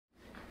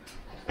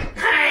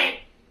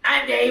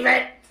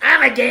it.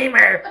 I'm a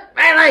gamer.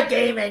 I like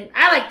gaming.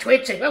 I like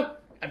twitching. Oh,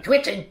 I'm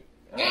twitching.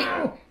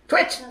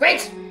 Twitch.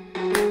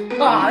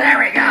 Oh, there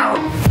we go.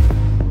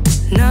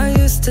 Not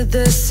used to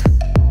this.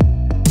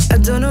 I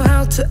don't know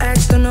how to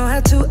act, don't know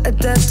how to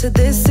adapt to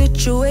this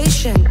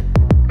situation.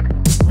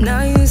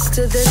 Not used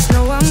to this,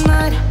 no I'm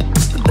not.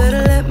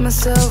 Better let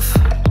myself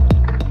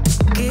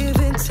give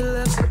in to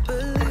love,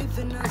 believe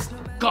in us.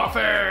 Coffee!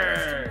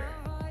 I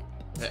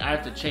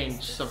have to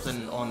change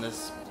something on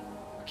this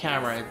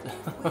camera.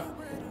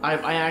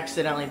 I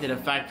accidentally did a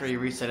factory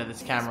reset of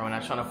this camera when I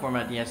was trying to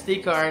format the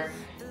SD card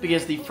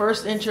because the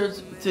first intro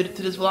to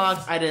this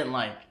vlog I didn't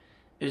like.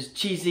 It was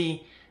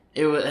cheesy.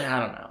 It was, I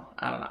don't know.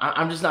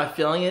 I'm just not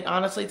feeling it,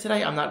 honestly,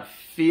 today. I'm not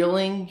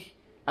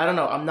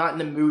in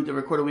the mood to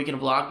record a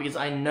weekend vlog because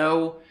I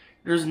know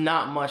there's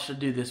not much to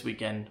do this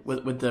weekend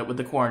with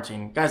the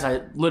quarantine. Guys,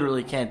 I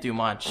literally can't do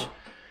much.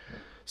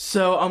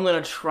 So I'm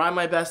gonna try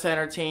my best to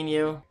entertain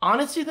you.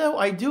 Honestly though,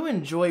 I do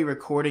enjoy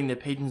recording the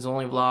Patrons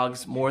Only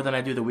vlogs more than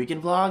I do the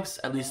weekend vlogs,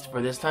 at least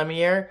for this time of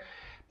year.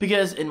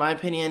 Because in my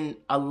opinion,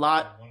 a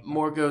lot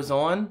more goes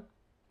on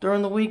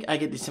during the week. I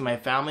get to see my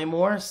family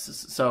more,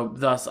 so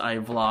thus I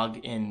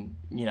vlog in,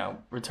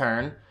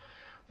 return.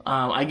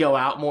 I go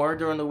out more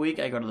during the week.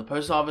 I go to the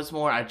post office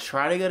more. I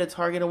try to go to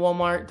Target and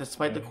Walmart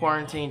despite the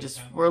quarantine just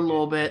for a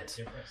little bit.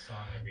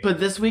 But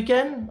this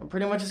weekend, I'm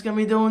pretty much just going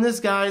to be doing this,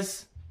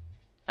 guys.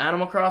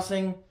 Animal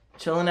Crossing,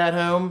 chilling at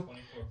home.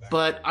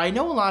 But I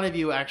know a lot of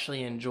you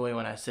actually enjoy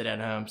when I sit at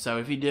home. So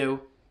if you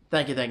do,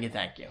 thank you.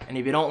 And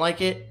if you don't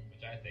like it,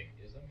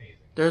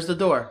 there's the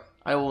door.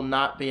 I will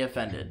not be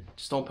offended.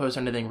 Just don't post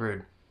anything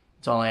rude.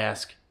 That's all I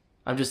ask.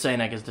 I'm just saying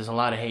that because there's a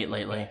lot of hate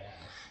lately.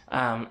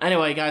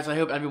 Anyway, guys, I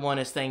hope everyone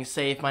is staying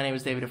safe. My name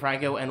is David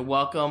Franco, and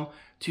welcome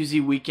to the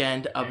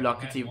weekend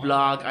Oblocative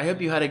vlog. I hope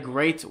you had a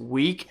great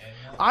week.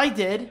 I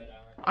did.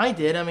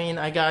 I mean,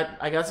 I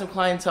got some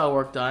clientele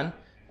work done,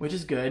 which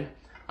is good.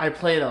 I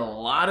played a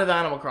lot of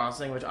Animal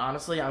Crossing, which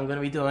honestly I'm going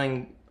to be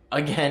doing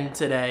again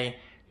today,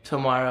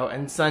 tomorrow,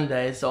 and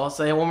Sunday. So I'll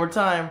say it one more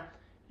time.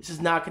 This is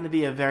not going to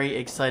be a very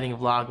exciting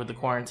vlog with the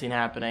quarantine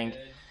happening.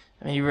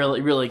 I mean, you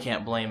really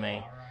can't blame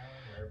me.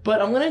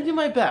 But I'm going to do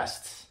my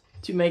best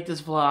to make this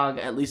vlog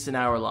at least an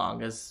hour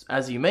long.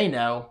 As you may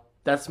know,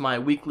 that's my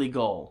weekly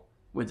goal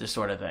with this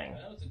sort of thing.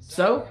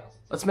 So,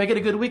 let's make it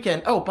a good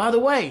weekend. Oh, by the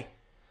way,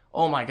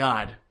 oh my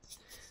god.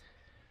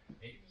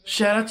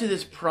 Shout out to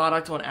this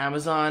product on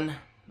Amazon.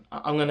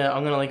 I'm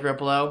gonna link it right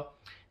below.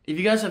 If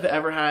you guys have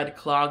ever had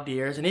clogged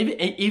ears, and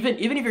even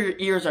if your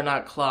ears are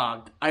not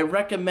clogged, I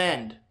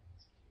recommend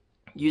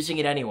using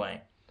it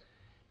anyway.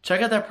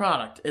 Check out that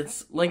product.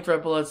 It's linked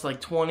right below. It's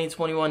like $20,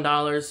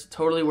 $21.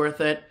 Totally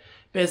worth it.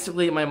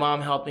 Basically, my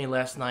mom helped me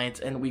last night,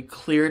 and we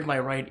cleared my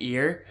right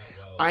ear.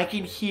 I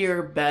can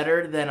hear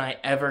better than I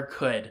ever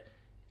could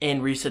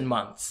in recent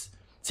months.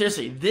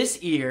 Seriously, this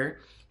ear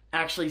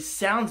actually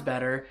sounds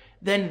better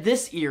than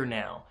this ear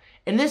now.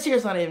 And this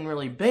ear's not even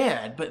really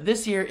bad, but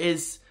this ear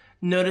is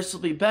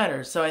noticeably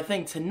better. So I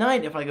think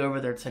tonight, if I go over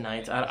there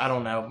tonight, I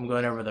don't know if I'm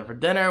going over there for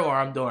dinner or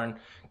I'm doing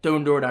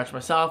DoorDash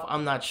myself.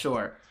 I'm not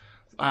sure.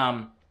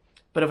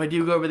 But if I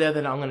do go over there,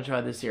 then I'm going to try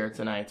this ear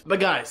tonight.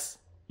 But guys,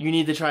 you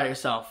need to try it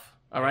yourself.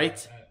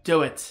 Alright?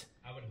 Do it.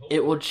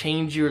 It will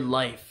change your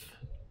life.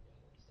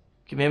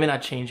 Okay, maybe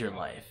not change your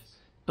life,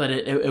 but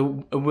it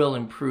will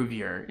improve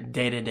your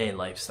day-to-day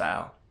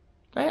lifestyle.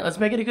 Alright, let's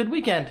make it a good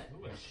weekend.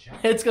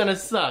 It's gonna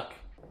suck.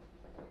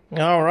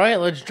 Alright,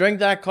 let's drink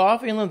that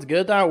coffee and let's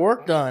get that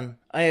work done.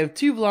 I have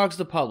 2 vlogs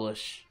to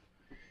publish.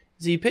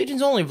 The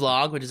Patrons Only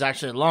vlog, which is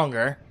actually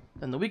longer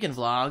than the weekend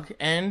vlog,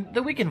 and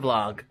the weekend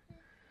vlog.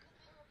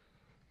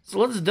 So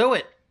let's do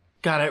it.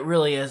 God, it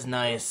really is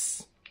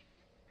nice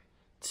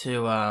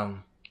to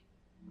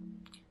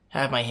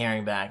have my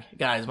hearing back.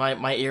 Guys,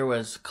 my ear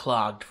was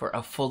clogged for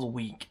a full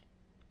week.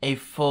 A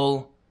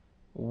full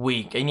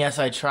week. And yes,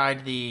 I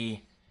tried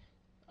the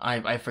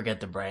I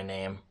forget the brand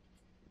name.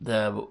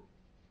 The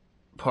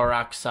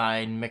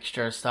peroxide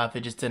mixture stuff.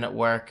 It just didn't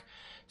work.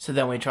 So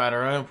then we tried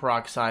our own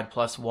peroxide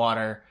plus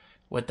water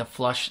with the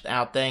flushed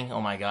out thing.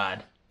 Oh my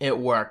god. It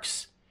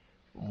works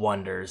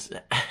wonders.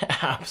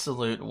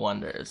 Absolute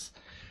wonders.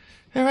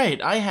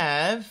 Alright,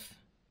 I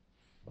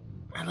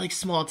like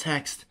small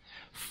text.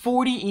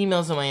 40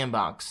 emails in my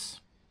inbox.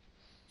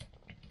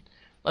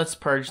 Let's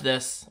purge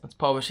this. Let's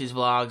publish these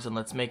vlogs and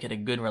let's make it a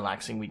good,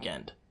 relaxing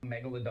weekend.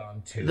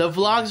 Megalodon 2. The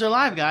vlogs are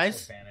live,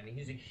 guys.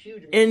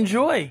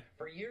 Enjoy.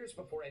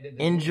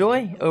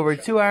 Enjoy. Over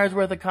 2 hours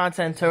worth of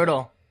content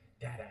total.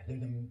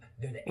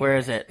 Where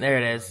is it? There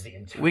it is.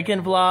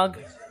 Weekend vlog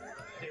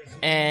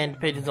and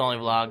Patrons Only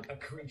vlog.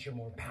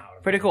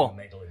 Pretty cool.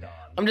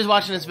 I'm just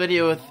watching this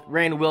video with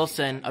Rainn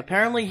Wilson.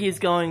 Apparently he's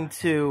going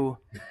to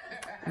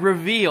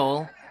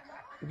reveal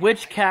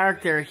which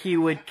character he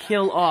would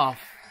kill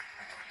off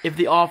if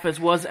The Office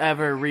was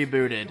ever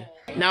rebooted.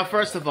 Now,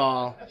 first of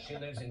all,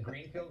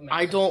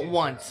 I don't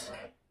want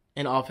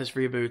an Office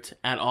reboot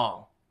at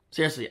all.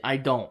 Seriously, I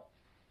don't.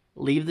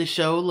 Leave the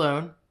show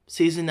alone.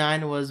 Season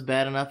 9 was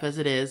bad enough as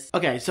it is.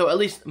 Okay, so at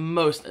least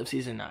most of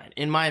Season 9.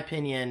 In my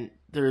opinion,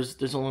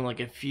 there's only like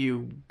a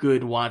few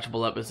good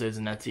watchable episodes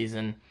in that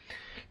season.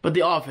 But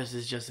The Office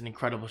is just an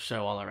incredible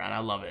show all around. I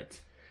love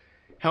it.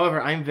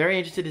 However, I'm very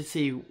interested to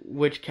see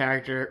which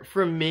character.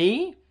 For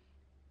me,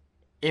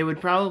 it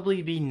would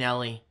probably be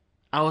Nellie.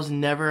 I was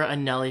never a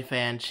Nellie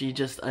fan. She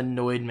just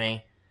annoyed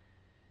me.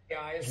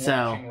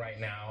 So, right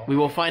now. We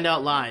will find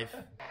out live.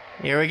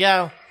 Here we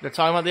go. They're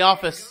talking about The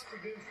Office.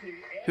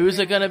 Who's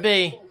it going to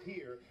be?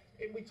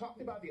 And we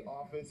talked about The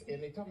Office,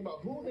 and they talked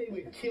about who they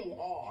would kill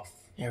off.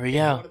 Here we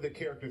go. One of the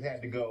characters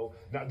had to go.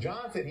 Now,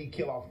 John said he'd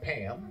kill off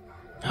Pam.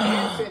 He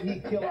said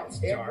he'd kill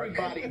off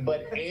everybody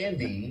but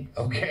Andy.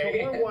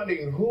 Okay. So we're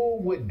wondering, who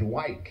would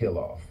Dwight kill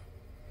off?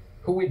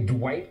 Who would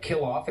Dwight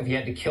kill off if he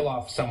had to kill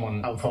off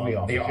someone from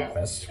The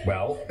Office?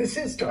 Well, this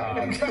is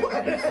this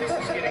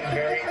is getting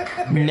very...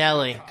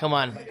 Nellie, come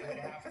on. It would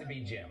have to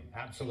be Jim.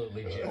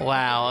 Absolutely Jim.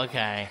 Wow,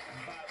 okay.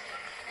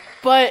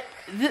 But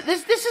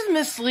this is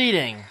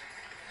misleading.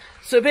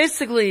 So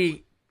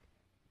basically,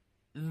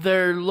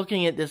 they're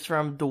looking at this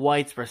from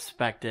Dwight's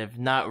perspective,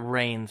 not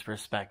Rain's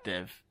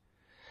perspective.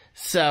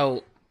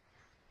 So,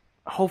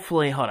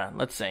 hopefully, hold on,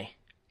 let's see.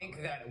 I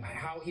think that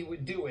how he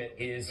would do it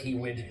is he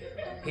would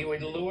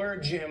lure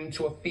Jim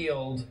to a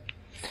field.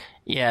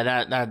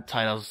 Yeah, that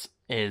title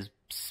is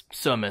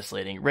so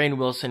misleading. Rainn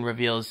Wilson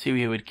reveals who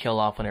he would kill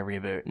off on a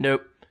reboot.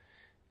 Nope.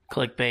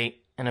 Clickbait.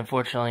 And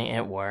unfortunately,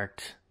 it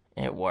worked.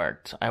 It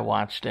worked. I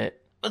watched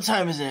it. What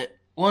time is it?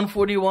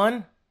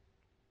 1:41?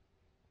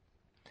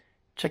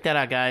 Check that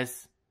out,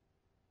 guys.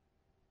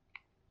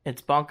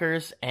 It's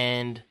bonkers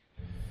and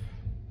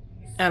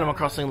Animal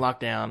Crossing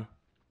Lockdown.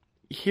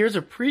 Here's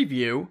a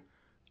preview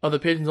of the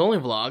Patrons Only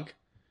vlog,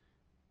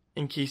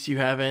 in case you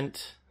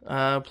haven't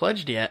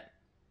pledged yet.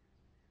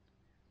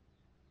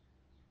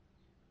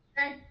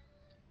 Okay.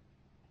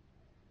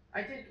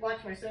 I did watch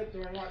my soap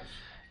during lunch.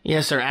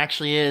 Yes, there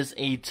actually is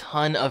a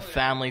ton of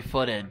family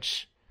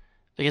footage.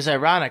 Because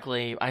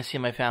ironically, I see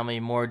my family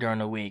more during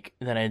the week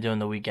than I do on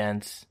the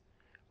weekends.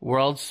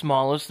 World's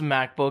smallest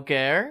MacBook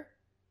Air.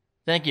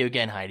 Thank you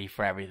again, Heidi,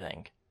 for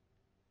everything.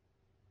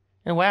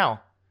 And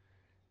wow,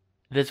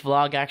 this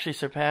vlog actually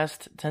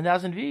surpassed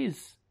 10,000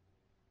 views.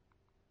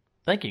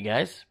 Thank you,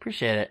 guys.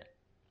 Appreciate it.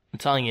 I'm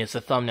telling you, it's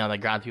the thumbnail that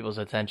grabbed people's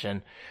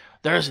attention.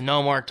 There's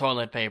no more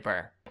toilet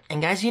paper.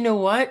 And guys, you know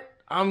what?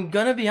 I'm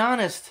gonna be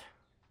honest.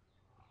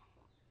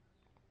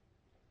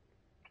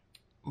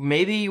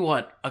 Maybe,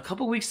 a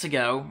couple weeks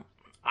ago,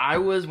 I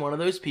was one of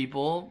those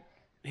people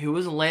who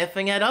was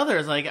laughing at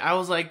others. I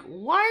was like,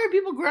 why are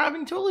people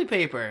grabbing toilet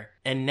paper?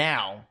 And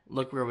now,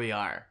 look where we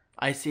are.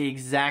 I see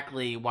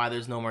exactly why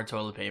there's no more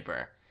toilet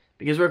paper.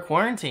 Because we're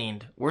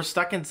quarantined. We're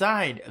stuck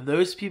inside.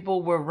 Those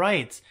people were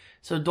right.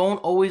 So don't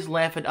always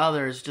laugh at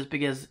others just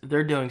because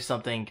they're doing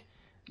something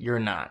you're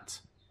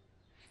not.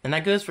 And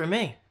that goes for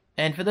me.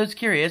 And for those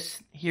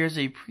curious, here's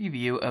a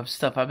preview of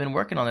stuff I've been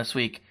working on this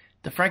week.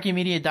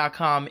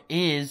 TheFrankieMedia.com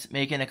is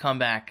making a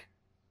comeback.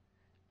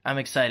 I'm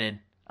excited.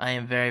 I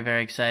am very,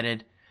 very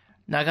excited.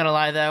 Not gonna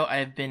lie though,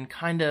 I've been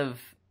kind of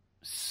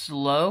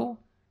slow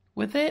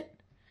with it.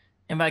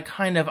 And by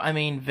kind of, I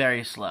mean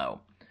very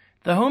slow.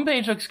 The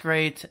homepage looks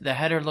great. The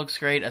header looks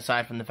great,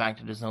 aside from the fact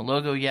that there's no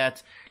logo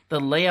yet. The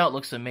layout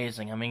looks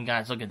amazing. I mean,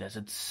 guys, look at this.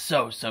 It's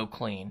so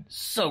clean.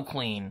 So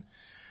clean.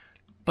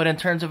 But in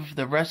terms of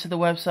the rest of the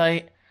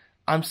website,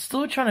 I'm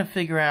still trying to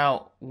figure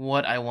out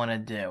what I want to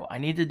do. I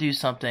need to do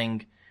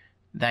something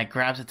that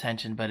grabs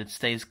attention, but it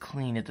stays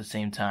clean at the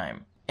same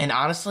time. And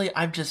honestly,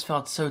 I've just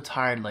felt so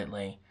tired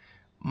lately.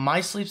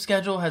 My sleep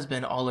schedule has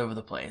been all over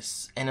the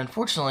place. And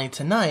unfortunately,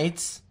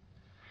 tonight,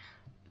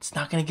 it's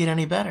not going to get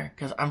any better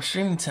because I'm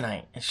streaming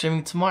tonight and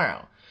streaming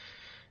tomorrow.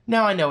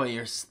 Now I know what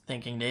you're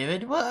thinking,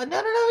 David. Well, no,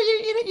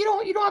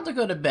 you don't have to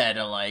go to bed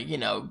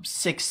at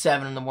 6,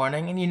 7 in the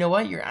morning. And you know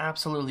what? You're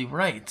absolutely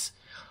right.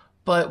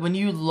 But when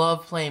you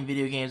love playing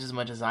video games as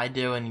much as I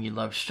do and you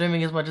love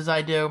streaming as much as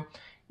I do,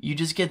 you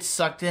just get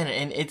sucked in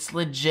and it's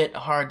legit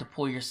hard to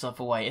pull yourself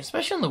away,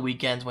 especially on the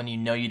weekends when you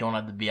know you don't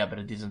have to be up at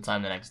a decent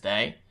time the next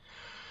day.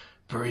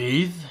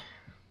 Breathe.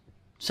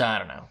 So I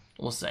don't know.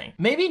 We'll see.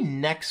 Maybe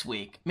next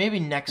week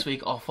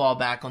I'll fall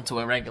back onto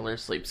a regular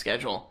sleep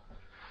schedule.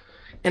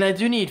 And I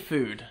do need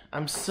food.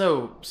 I'm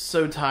so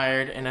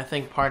tired, and I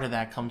think part of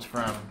that comes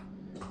from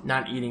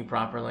not eating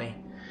properly.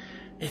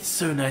 It's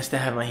so nice to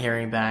have my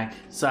hearing back.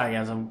 Sorry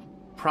guys, I'm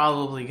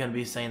probably going to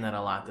be saying that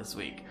a lot this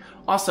week.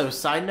 Also,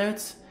 side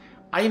notes,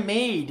 I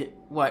made,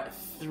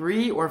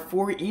 3 or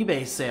 4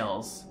 eBay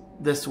sales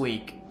this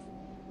week.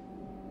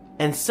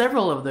 And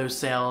several of those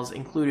sales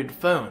included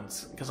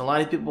phones, because a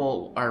lot of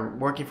people are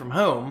working from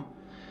home.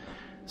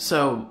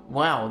 So,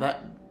 wow,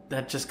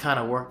 that just kind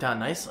of worked out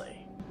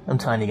nicely. I'm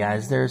telling you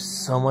guys, there's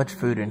so much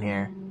food in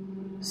here.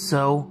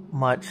 So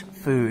much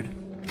food.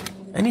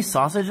 Any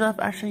sausage left?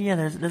 Actually, yeah,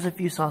 there's a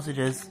few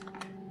sausages.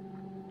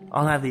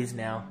 I'll have these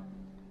now.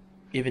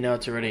 Even though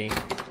it's already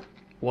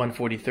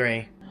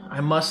 1:43. I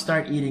must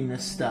start eating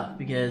this stuff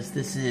because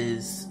this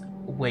is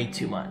way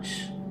too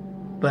much.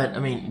 But, I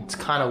mean, it's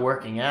kind of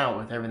working out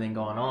with everything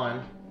going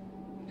on.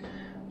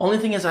 Only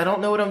thing is, I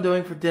don't know what I'm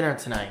doing for dinner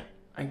tonight.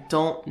 I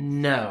don't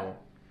know.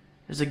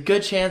 there's a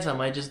good chance I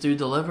might just do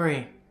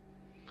delivery.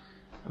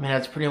 I mean,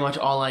 that's pretty much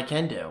all I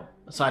can do,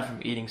 aside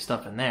from eating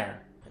stuff in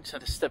there. I just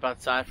have to step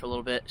outside for a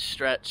little bit,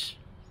 stretch.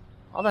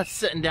 All that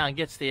sitting down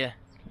gets to you.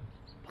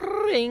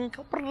 Ring,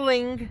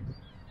 ring.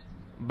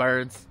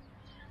 Birds.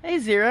 Hey,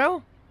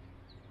 Zero.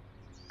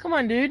 Come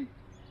on, dude.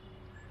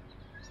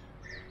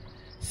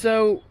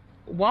 So,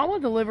 Wawa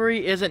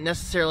delivery isn't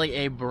necessarily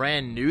a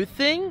brand new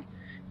thing.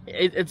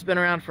 It's been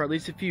around for at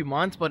least a few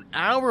months, but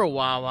our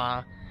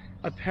Wawa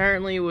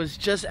apparently was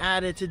just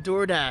added to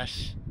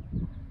DoorDash.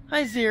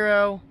 Hi,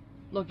 Zero.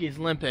 Look, he's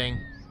limping.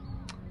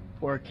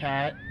 Poor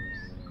cat.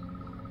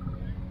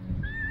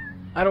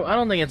 I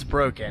don't think it's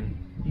broken.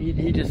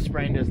 He just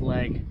sprained his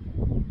leg.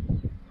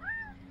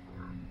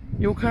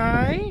 You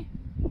okay?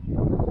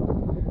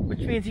 Which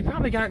means he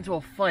probably got into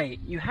a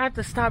fight. You have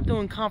to stop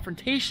doing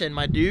confrontation,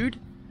 my dude.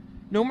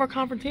 No more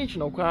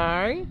confrontation,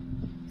 okay?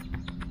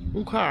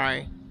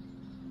 Okay.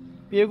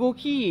 Be a good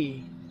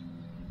key.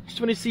 Just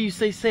want to see you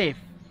stay safe.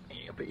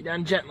 I'll put you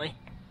down gently.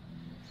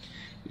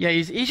 Yeah,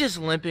 he's just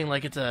limping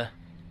like it's a...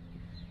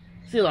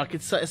 See, look,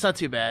 it's not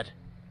too bad.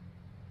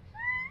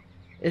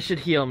 It should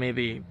heal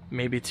maybe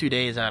 2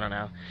 days, I don't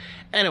know.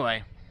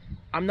 Anyway,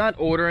 I'm not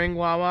ordering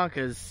Wawa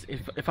because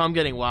if I'm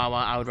getting Wawa,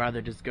 I would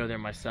rather just go there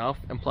myself.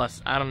 And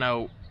plus, I don't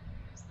know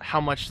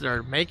how much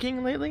they're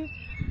making lately.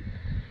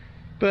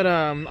 But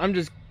I'm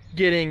just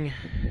getting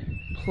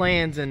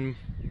plans in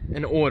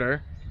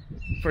order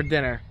for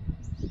dinner.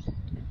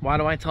 Why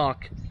do I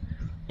talk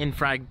in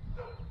fragments?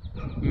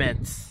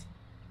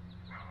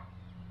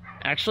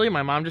 Actually,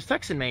 my mom just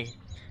texted me.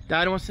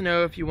 Dad wants to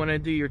know if you want to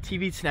do your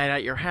TV tonight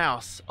at your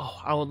house.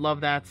 Oh, I would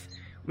love that.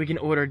 We can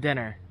order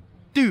dinner.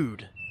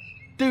 Dude.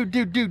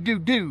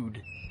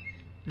 Dude.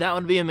 That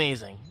would be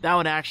amazing. That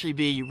would actually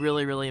be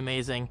really, really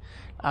amazing.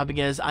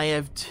 Because I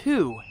have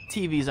 2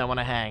 TVs I want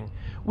to hang.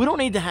 We don't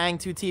need to hang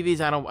 2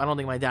 TVs. I don't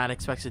think my dad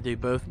expects to do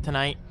both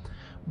tonight.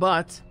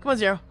 But, come on,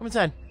 Zero. Come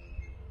inside.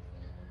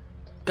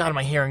 God,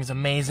 my hearing's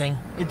amazing.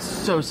 It's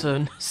so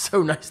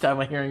nice to have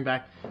my hearing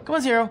back. Come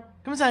on, Zero.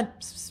 Come inside.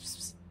 Psst, psst,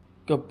 psst.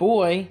 Good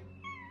boy.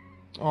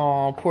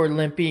 Oh, poor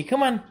Limpy.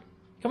 Come on.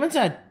 Come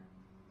inside.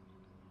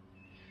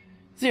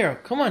 Zero,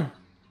 come on.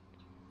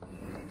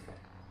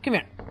 Come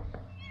here.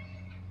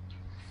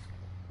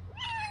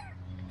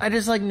 I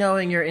just like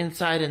knowing you're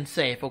inside and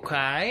safe,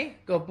 okay?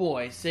 Good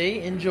boy. See?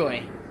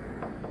 Enjoy.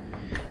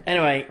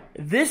 Anyway,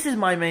 this is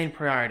my main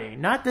priority.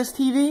 Not this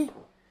TV.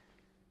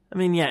 I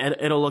mean, yeah,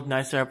 it'll look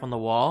nicer up on the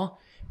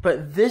wall.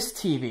 But this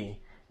TV.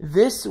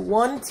 This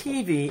one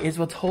TV is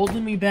what's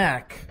holding me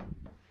back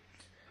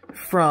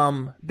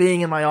from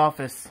being in my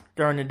office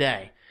during the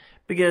day.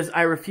 Because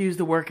I refuse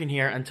to work in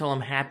here until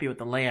I'm happy with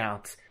the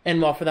layouts. And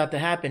well, for that to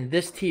happen,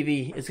 this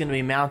TV is going to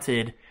be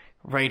mounted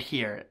right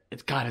here.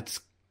 It's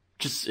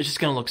just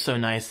going to look so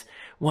nice.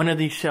 One of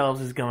these shelves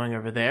is going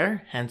over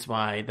there, hence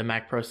why the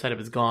Mac Pro setup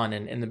is gone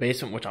in the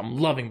basement, which I'm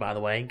loving, by the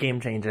way.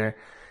 Game changer.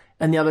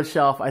 And the other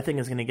shelf, I think,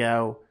 is going to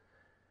go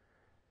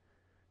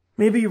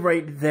maybe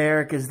right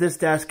there, because this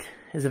desk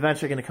is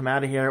eventually going to come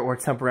out of here or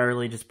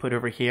temporarily just put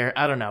over here.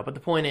 I don't know. But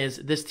the point is,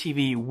 this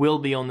TV will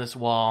be on this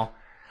wall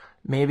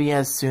maybe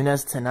as soon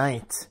as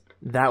tonight.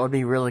 That would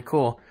be really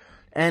cool.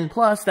 And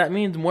plus, that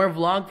means more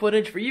vlog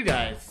footage for you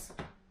guys.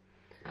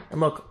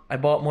 And look, I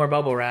bought more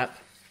bubble wrap.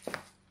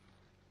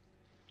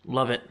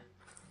 Love it.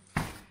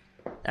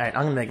 Alright,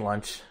 I'm gonna make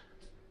lunch.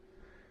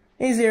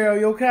 Hey, Zero,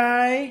 you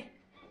okay?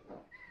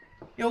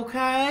 You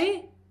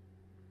okay?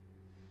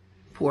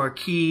 Poor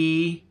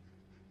Key.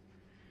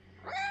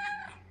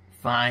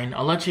 Fine,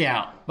 I'll let you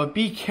out. But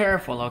be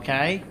careful,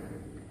 okay?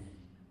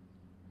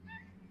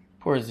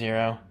 Poor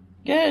Zero.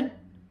 Good.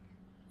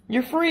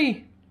 You're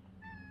free.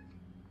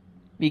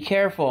 Be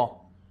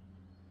careful.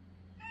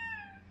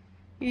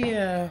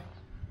 Yeah.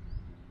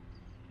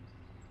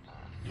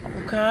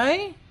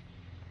 Okay?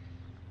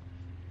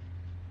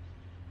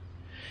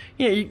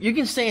 Yeah, you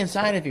can stay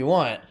inside if you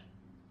want.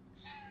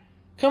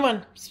 Come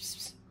on. Psst,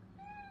 psst.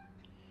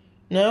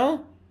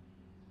 No?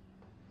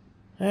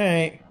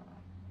 Alright.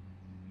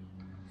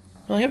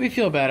 Well, I hope you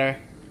feel better.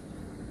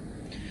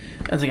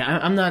 As again,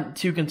 I'm not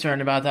too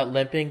concerned about that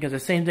limping, because the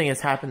same thing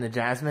has happened to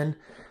Jasmine.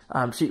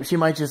 She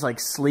might just like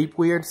sleep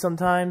weird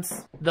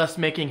sometimes, thus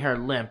making her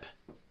limp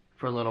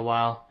for a little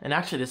while. And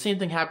actually, the same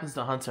thing happens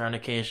to Hunter on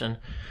occasion.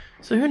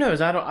 So who knows?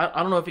 I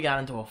don't know if he got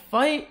into a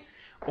fight,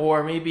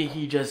 or maybe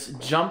he just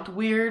jumped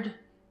weird,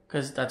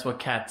 because that's what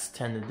cats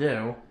tend to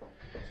do.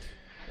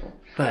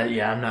 But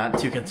yeah, I'm not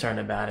too concerned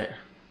about it.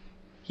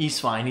 He's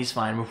fine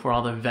before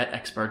all the vet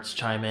experts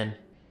chime in.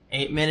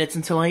 8 minutes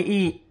until I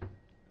eat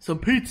some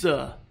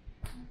pizza.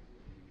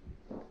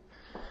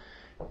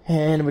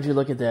 And would you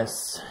look at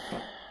this?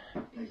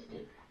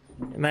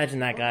 Imagine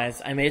that,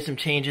 guys. I made some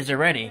changes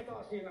already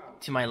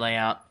to my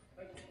layout.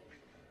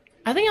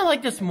 I think I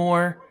like this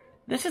more.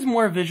 This is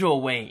more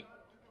visual weight.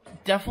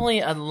 Definitely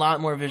a lot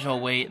more visual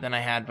weight than I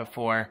had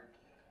before.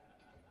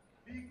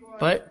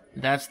 But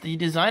that's the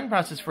design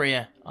process for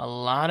you. A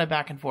lot of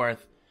back and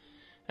forth.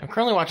 I'm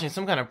currently watching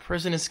some kind of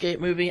prison escape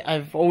movie.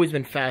 I've always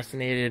been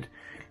fascinated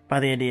by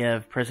the idea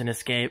of prison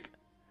escape.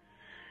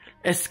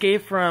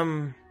 Escape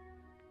from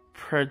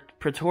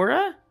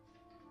Pretoria?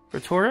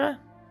 Pretoria?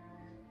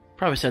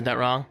 Probably said that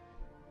wrong.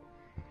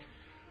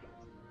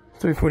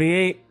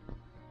 3:48.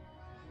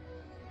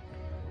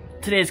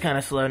 Today's kind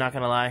of slow, not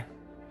gonna lie.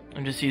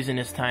 I'm just using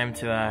this time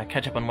to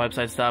catch up on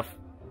website stuff.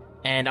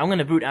 And I'm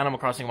gonna boot Animal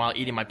Crossing while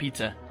eating my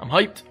pizza. I'm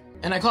hyped.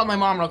 And I called my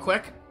mom real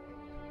quick.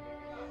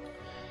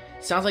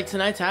 Sounds like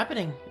tonight's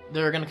happening.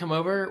 They're gonna come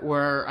over.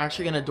 We're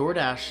actually gonna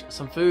DoorDash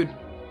some food.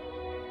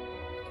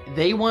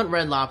 They want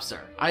Red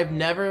Lobster. I've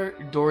never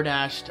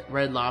DoorDashed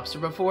Red Lobster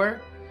before,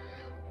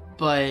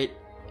 but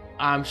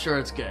I'm sure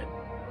it's good.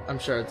 I'm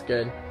sure it's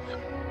good.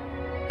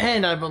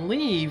 And I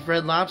believe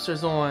Red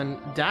Lobster's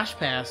on Dash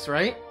Pass,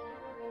 right?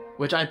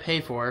 Which I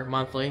pay for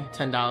monthly,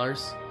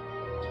 $10.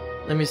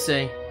 Let me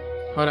see.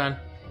 Hold on.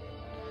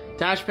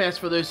 Dash Pass,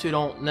 for those who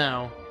don't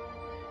know,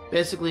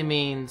 basically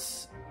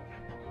means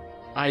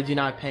I do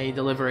not pay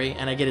delivery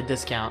and I get a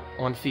discount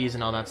on fees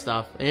and all that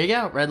stuff. There you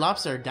go. Red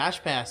Lobster,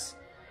 Dash Pass.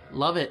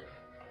 Love it.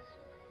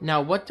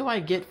 Now, what do I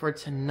get for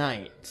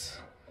tonight?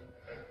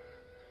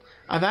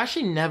 I've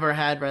actually never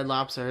had Red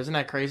Lobster. Isn't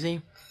that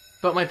crazy?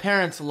 But my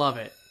parents love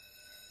it.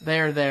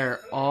 They're there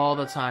all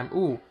the time.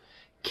 Ooh.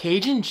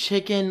 Cajun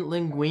chicken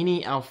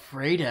linguine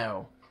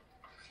Alfredo.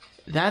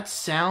 That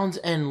sounds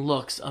and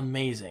looks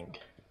amazing.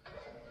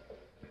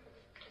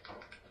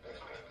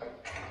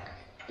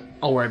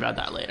 I'll worry about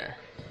that later.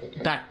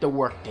 Back to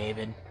work,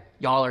 David.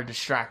 Y'all are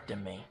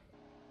distracting me.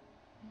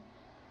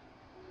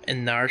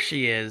 And there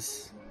she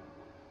is.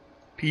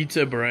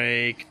 Pizza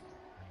break.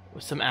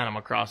 With some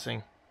Animal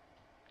Crossing.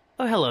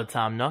 Oh, hello,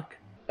 Tom Nook.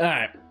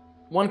 Alright.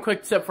 One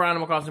quick tip for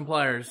Animal Crossing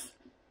players.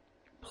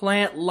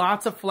 Plant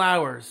lots of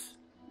flowers.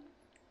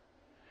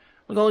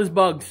 Look at all these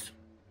bugs.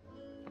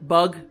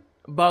 Bug.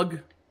 Bug.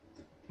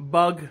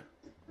 Bug.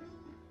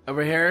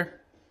 Over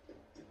here.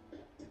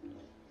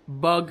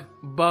 Bug.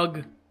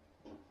 Bug.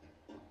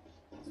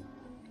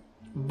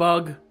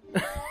 Bug.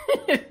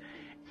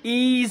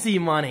 Easy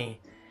money.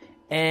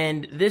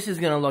 And this is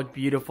going to look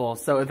beautiful.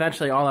 So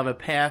eventually I'll have a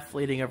path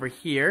leading over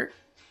here.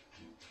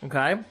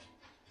 Okay.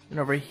 And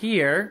over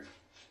here,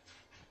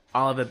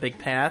 I'll have a big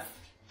path.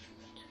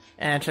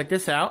 And check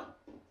this out.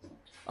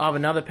 I'll have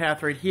another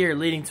path right here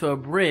leading to a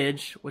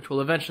bridge, which will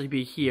eventually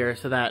be here.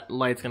 So that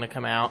light's going to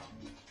come out.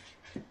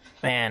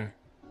 Man.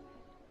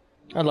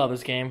 I love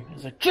this game.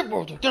 It's like...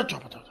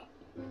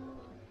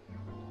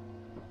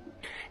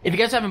 If you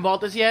guys haven't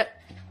bought this yet,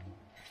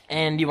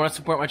 and you want to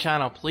support my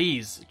channel,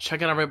 please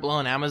check it out right below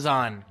on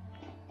Amazon.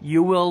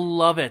 You will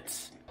love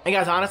it. And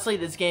guys, honestly,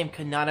 this game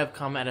could not have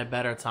come at a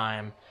better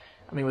time.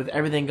 I mean, with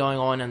everything going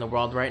on in the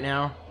world right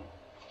now,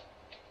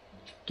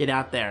 get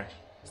out there.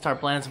 Start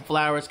planting some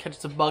flowers, catching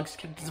some bugs,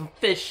 catching some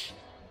fish.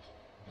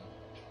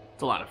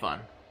 It's a lot of fun.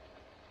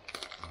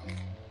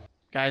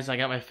 Guys, I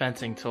got my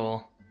fencing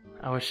tool.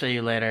 I will show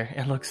you later.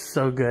 It looks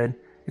so good.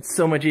 It's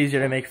so much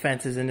easier to make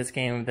fences in this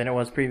game than it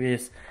was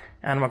previous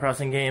Animal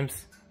Crossing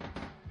games.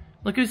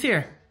 Look who's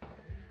here.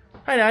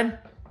 Hi, Dad.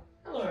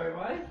 Hello,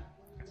 everybody.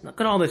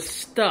 Look at all this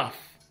stuff.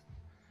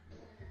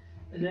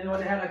 Has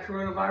anyone had a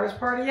coronavirus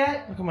party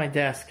yet? Look at my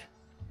desk.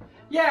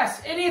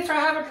 Yes, idiots are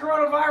having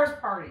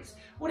coronavirus parties.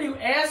 What are you,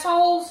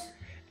 assholes?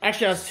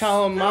 Actually, I was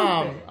telling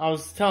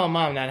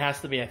Mom that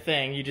has to be a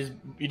thing. You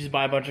just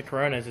buy a bunch of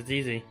Coronas. It's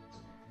easy.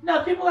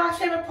 No, people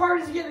actually having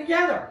parties and getting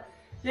together.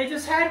 They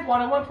just had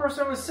one, and one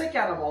person was sick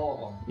out of all of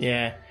them.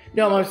 Yeah.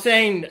 No, I'm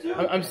saying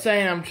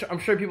I'm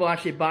sure people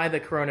actually buy the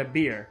Corona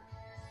beer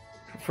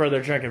for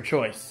their drink of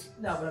choice.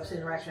 No, but I'm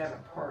saying they're actually having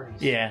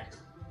parties. Yeah.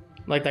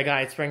 Like that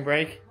guy at spring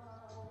break.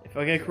 If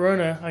I get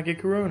Corona, I get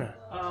Corona.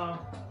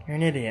 You're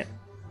an idiot.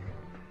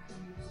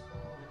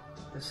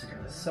 This is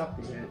gonna suck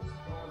to get.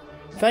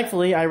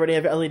 Thankfully, I already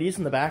have LEDs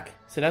in the back,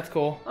 so that's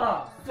cool.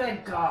 Oh,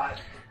 thank God.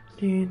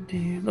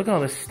 Look at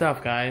all this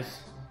stuff, guys.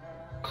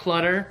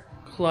 Clutter,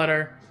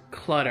 clutter,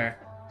 clutter.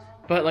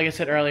 But like I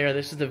said earlier,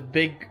 this is the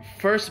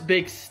first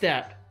big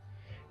step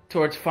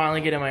towards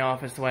finally getting my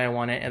office the way I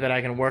want it, and that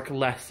I can work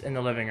less in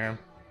the living room.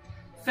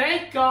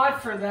 Thank God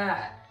for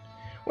that.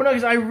 Well, no,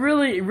 because I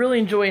really, really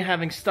enjoy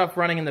having stuff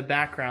running in the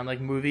background, like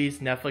movies,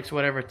 Netflix,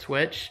 whatever,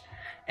 Twitch.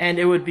 And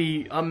it would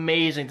be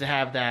amazing to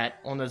have that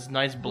on this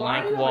nice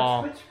blank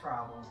wall. Why do you have a Twitch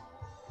problem?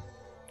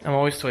 I'm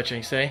always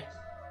twitching, see?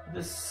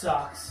 This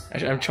sucks.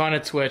 I'm trying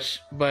to twitch,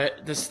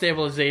 but the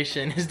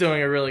stabilization is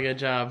doing a really good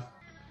job.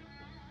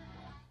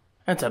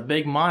 That's a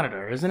big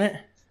monitor, isn't it?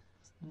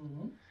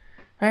 Mm-hmm.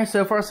 Alright,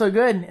 so far so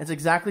good. It's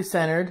exactly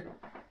centered.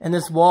 And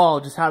this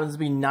wall just happens to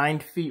be 9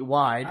 feet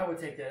wide. I would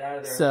take that out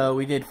of there. So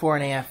we did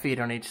 4.5 feet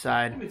on each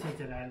side. I would take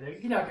that out of there.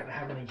 You're not going to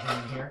have anything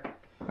hanging here.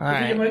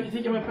 Alright. You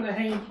think you might put a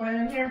hanging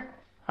plant in here?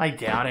 I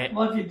doubt it.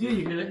 Well, if you do,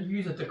 you're going to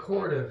use it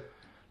decorative.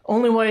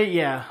 Only way,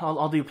 yeah,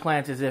 I'll do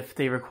plants as if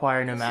they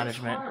require no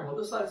management.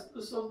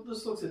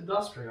 This looks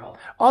industrial.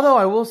 Although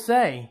I will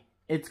say,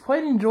 it's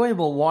quite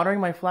enjoyable watering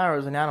my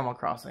flowers in Animal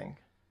Crossing.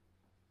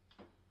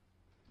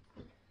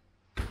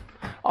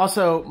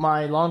 Also,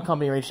 my lawn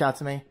company reached out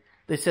to me.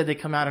 They said they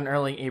come out in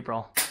early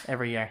April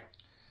every year,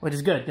 which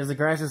is good because the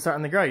grass is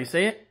starting to grow. You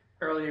see it?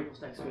 Early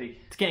April's next week.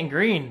 It's getting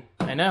green.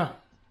 I know.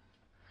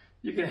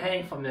 You can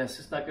hang from this.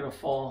 It's not gonna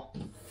fall.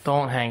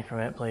 Don't hang from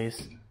it,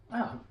 please.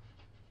 Oh.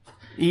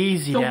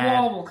 Easy, The Dad.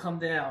 wall will come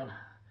down.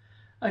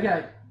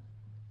 Okay.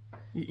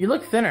 You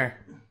look thinner.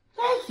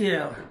 Thank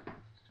you.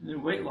 New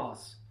weight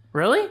loss.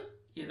 Really?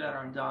 Either that or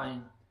I'm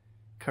dying.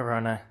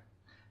 Corona.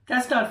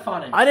 That's not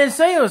funny. I didn't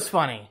say it was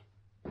funny.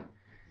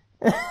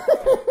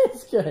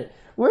 It's good.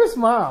 Where's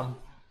Mom?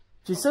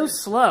 She's so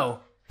slow.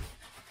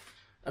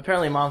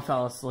 Apparently Mom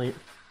fell asleep.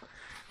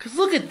 Cause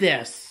look at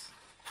this.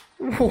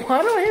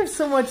 Why do I have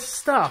so much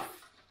stuff?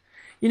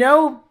 You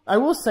know, I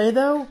will say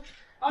though,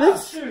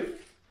 Shoot.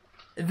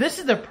 this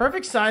is the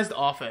perfect sized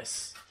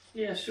office.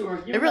 Yeah, sure.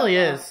 Give It me really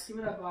that box. is. Give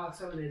me that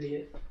box. I'm an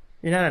idiot.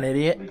 You're not an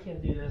idiot. We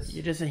can't do this.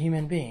 You're just a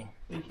human being.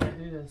 We can't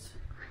do this.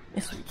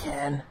 Yes, we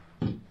can.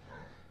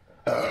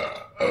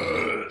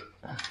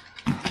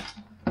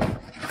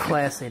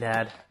 Classy,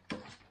 Dad.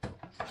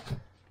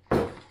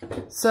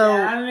 So,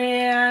 Yeah,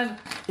 man.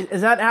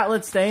 is that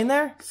outlet staying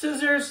there?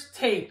 Scissors,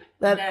 tape.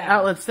 That now.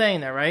 outlet's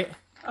staying there, right?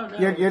 Oh, no.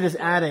 You're just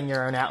adding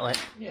your own outlet.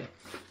 Yeah.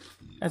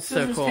 That's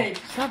Scissors, so cool. tape.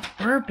 Stop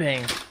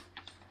burping.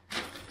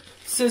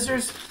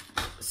 Scissors.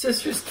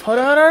 Hold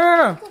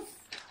on.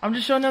 I'm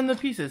just showing them the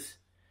pieces.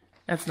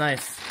 That's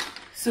nice.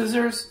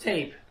 Scissors,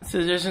 tape.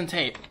 Scissors and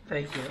tape.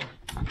 Thank you.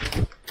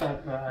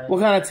 Bye-bye. What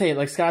kind of tape?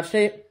 Like Scotch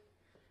tape?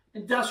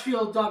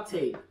 Industrial duct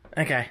tape.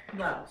 Okay.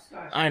 No,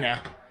 Scotch. I know.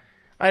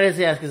 I just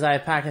asked because I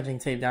have packaging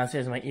tape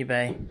downstairs in my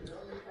eBay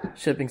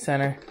shipping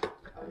center.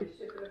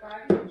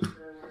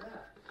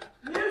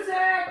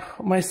 Music!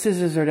 My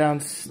scissors are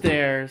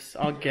downstairs.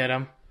 I'll get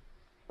them.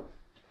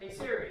 Hey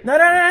Siri.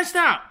 No,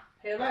 stop.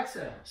 Hey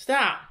Alexa.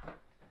 Stop.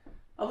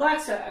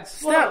 Alexa,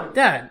 explode. Stop,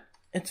 Dad.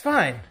 It's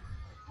fine.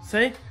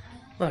 See?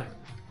 Look.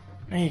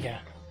 There you go.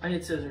 I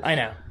need scissors. I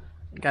know.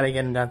 Gotta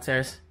get them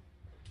downstairs.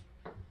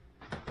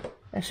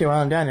 Actually, while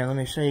I'm down here, let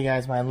me show you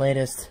guys my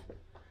latest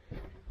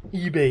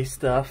eBay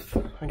stuff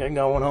I got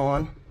going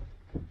on.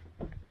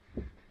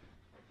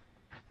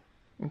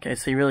 Okay,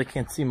 so you really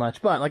can't see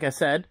much, but like I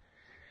said,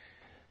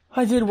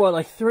 I did what,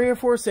 like 3 or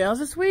 4 sales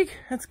this week?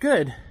 That's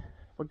good.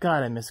 But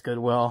God, I miss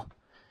Goodwill.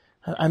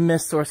 I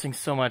miss sourcing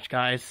so much,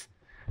 guys.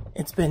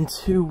 It's been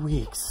 2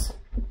 weeks.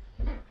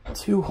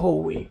 2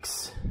 whole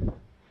weeks.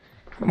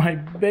 My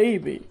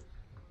baby.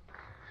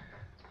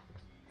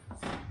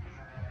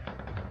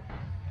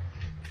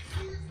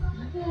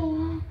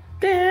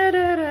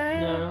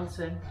 No, don't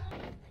sing.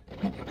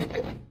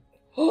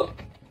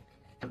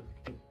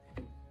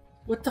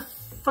 What the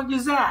fuck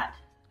is that?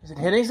 Is it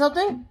hitting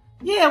something?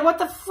 Yeah, what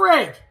the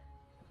frig?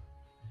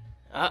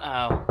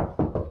 Uh-oh.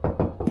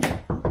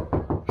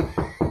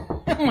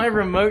 My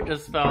remote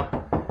just fell.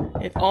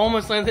 It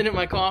almost landed in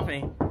my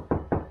coffee.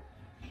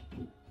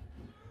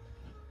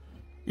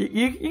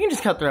 You can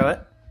just cut through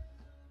it.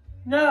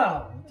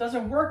 No, it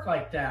doesn't work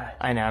like that.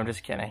 I know, I'm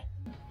just kidding.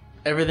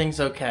 Everything's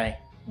okay.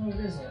 What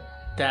is it?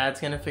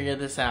 Dad's gonna figure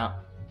this out.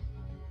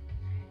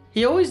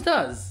 He always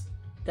does.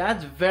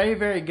 Dad's very,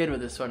 very good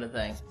with this sort of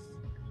thing.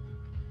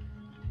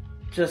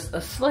 Just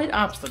a slight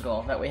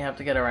obstacle that we have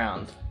to get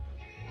around.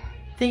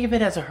 Think of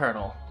it as a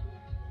hurdle.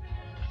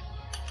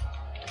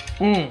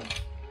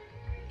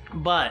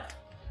 But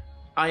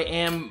I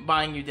am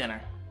buying you dinner.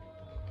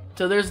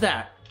 So there's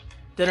that.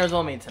 Dinner's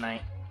on me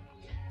tonight.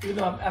 Even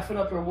though I'm effing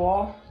up your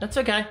wall? That's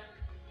okay.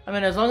 I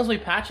mean, as long as we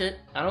patch it,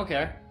 I don't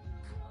care.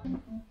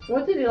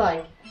 What did you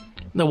like?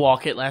 The wall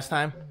kit last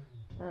time.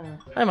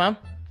 Hi, Mom.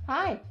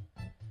 Hi.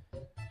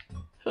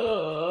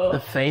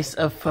 The face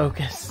of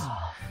focus.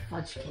 Oh,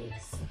 fudge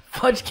cakes.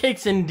 Fudge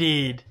cakes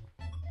indeed.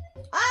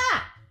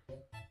 Ah!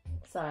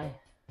 Sorry.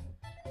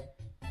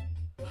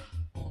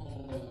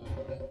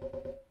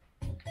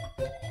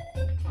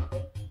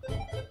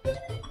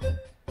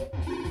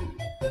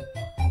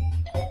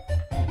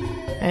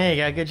 Hey,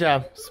 you got good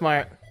job.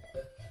 Smart.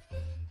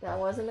 That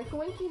wasn't a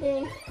coinky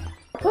dink.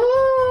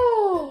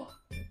 Oh!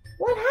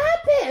 What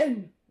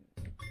happened?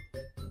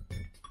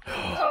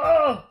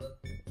 Oh!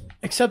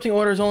 Accepting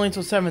orders only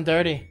until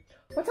 7:30.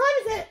 What time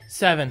is it?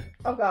 7.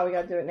 Oh god, we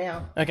gotta do it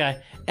now. Okay.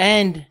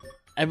 And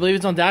I believe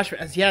it's on Dash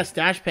Pass. Yes,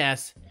 Dash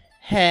Pass.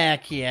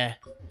 Heck yeah.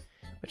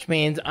 Which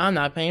means I'm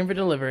not paying for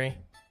delivery.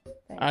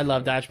 I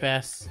love Dash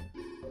Pass.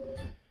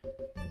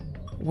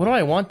 What do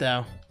I want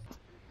though?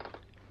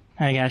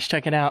 Alright guys,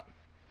 check it out.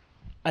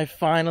 I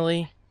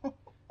finally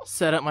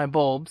set up my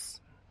bulbs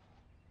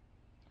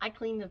I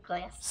cleaned the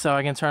glass. so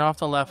I can turn off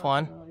the left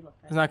one.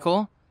 Isn't that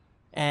cool?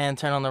 And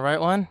turn on the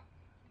right one.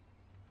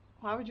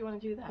 Why would you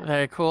want to do that?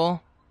 Very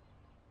cool.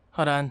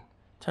 Hold on.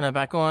 Turn it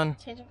back on.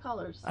 Changing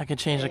colors. I can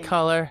change the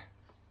color.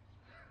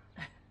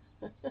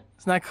 Isn't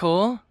that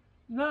cool?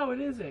 No,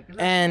 it isn't. 'Cause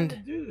I'm And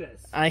trying to do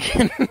this. I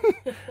can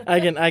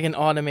I can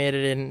automate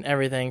it and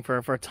everything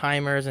for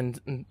timers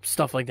and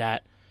stuff like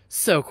that.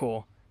 So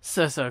cool.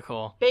 So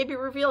cool. Baby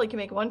reveal, you can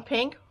make one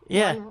pink,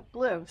 Yeah. one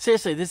blue.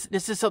 Seriously, this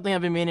is something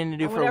I've been meaning to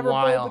do And for a whatever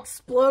bulb while.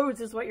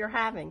 explodes is what you're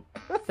having.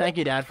 Thank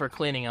you, Dad, for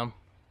cleaning them.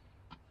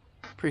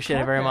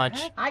 Appreciate it very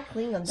much. I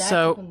cleaned them. Dad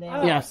So, took them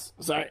down. yes,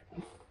 sorry.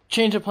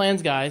 Change of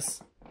plans,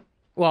 guys.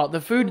 Well, the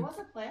food There was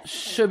a plastic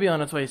should be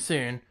on its way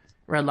soon.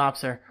 Red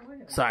Lobster.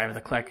 Sorry for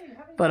the click.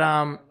 But,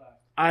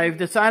 I've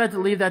decided to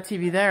leave that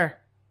TV there.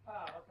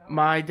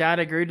 My dad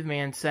agreed with me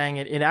in saying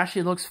it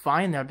actually looks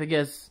fine there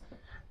because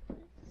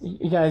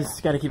you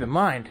guys got to keep in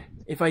mind,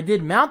 if I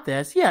did mount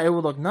this, yeah, it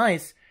would look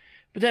nice,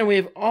 but then we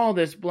have all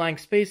this blank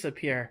space up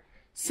here.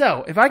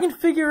 So, if I can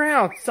figure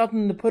out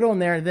something to put on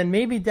there, then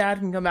maybe Dad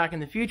can come back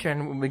in the future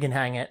and we can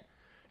hang it.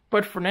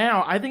 But for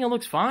now, I think it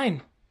looks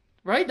fine.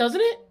 Right,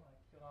 doesn't it?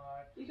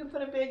 You can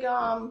put a big,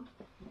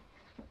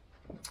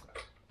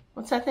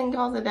 what's that thing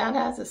called that Dad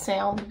has? A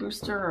sound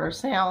booster or a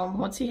sound,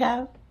 what's he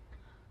have?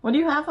 What do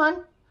you have,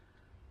 hon?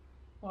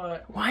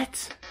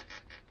 What?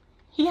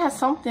 He has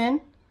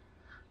something.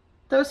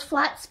 Those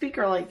flat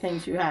speaker-like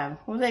things you have.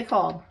 What are they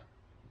called?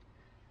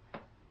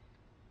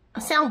 A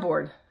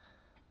soundboard.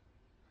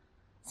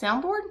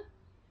 Soundboard?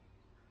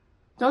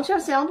 Don't you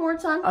have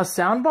soundboard, son? A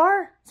sound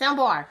bar?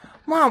 Soundbar.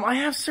 Mom, I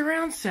have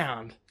surround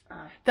sound.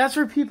 That's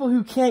for people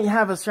who can't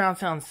have a surround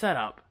sound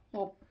setup.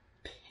 Well,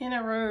 pin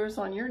a rose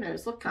on your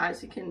nose. Look,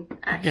 guys, you can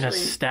actually... You're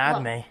gonna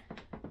stab me.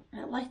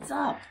 And it lights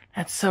up.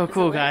 That's so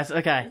cool, guys.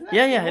 Okay.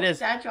 Yeah, it is.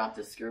 Dad dropped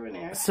a screw in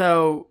there.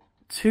 So,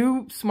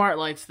 2 smart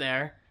lights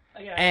there.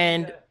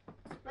 And...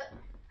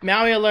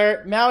 Maui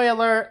alert! Maui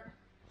alert!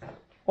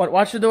 What?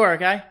 Watch the door,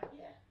 okay?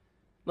 Yeah.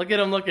 Look at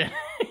him looking.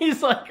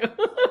 He's like...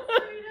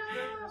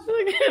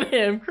 Look at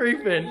him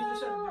creeping.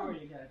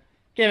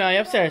 Okay, Maui,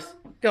 upstairs.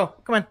 Go.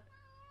 Come on.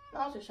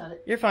 I'll just shut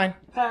it. You're fine.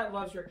 Pat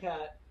loves your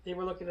cat. They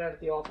were looking at it at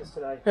the office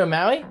today. Yo,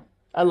 Maui?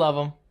 I love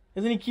him.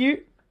 Isn't he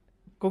cute?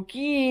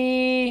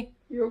 Cookie.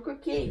 You're a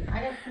cookie.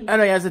 I don't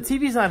know, guys, the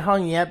TV's not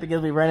hung yet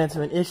because we ran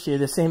into an issue.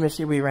 The same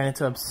issue we ran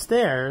into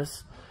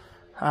upstairs.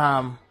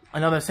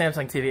 Another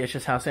Samsung TV. It's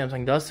just how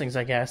Samsung does things,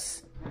 I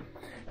guess.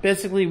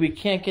 Basically, we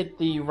can't get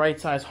the right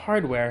size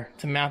hardware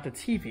to mount the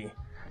TV.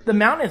 The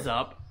mount is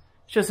up.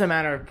 It's just a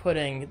matter of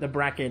putting the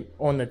bracket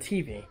on the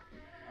TV.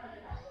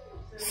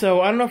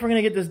 So I don't know if we're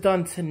gonna get this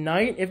done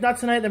tonight. If not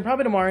tonight, then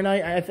probably tomorrow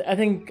night. I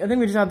think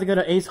we just have to go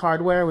to Ace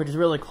Hardware, which is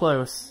really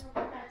close,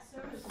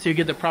 to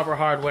get the proper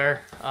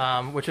hardware,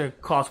 which would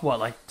cost what,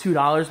 like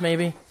 $2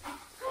 maybe.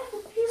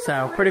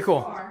 So pretty cool.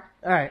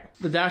 All right,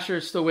 the Dasher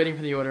is still waiting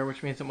for the order,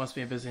 which means it must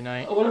be a busy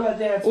night. Oh, what about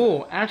Dad?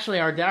 Oh, actually,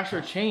 our Dasher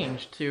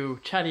changed to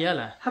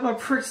Chadiella. How about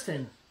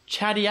Princeton?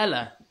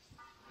 Chadiella.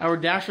 Our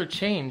Dasher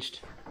changed.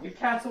 Your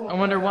cat's I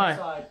wonder why.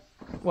 Outside.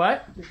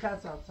 What? Your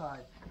cat's outside.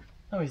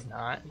 No, he's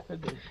not.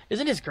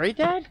 Isn't this great,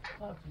 Dad?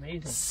 Oh, it's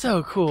amazing.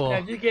 So cool. Now,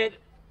 if you get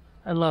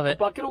I love it. a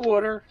bucket of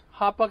water,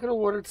 hot bucket of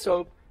water and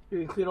soap, you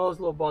can clean all those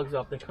little bugs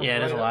up. They come Yeah,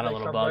 there's a lot of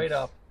little bugs. Right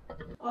up.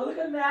 Oh, look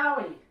at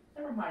Maui.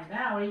 Never mind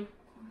Maui.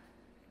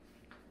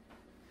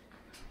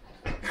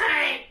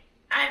 Hi,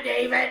 I'm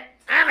David.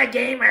 I'm a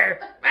gamer.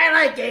 I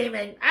like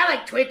gaming. I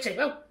like twitching.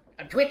 Oh,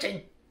 I'm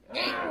twitching.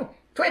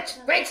 Twitch.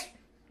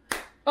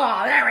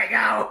 Oh, there we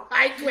go.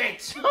 I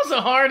twitch. That was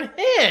a hard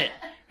hit.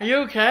 Are you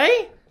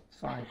okay?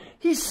 Fine.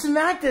 He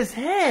smacked his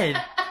head.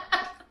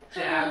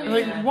 Yeah,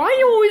 Like, why are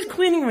you always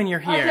cleaning when you're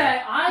here?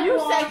 Okay,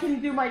 You said, can you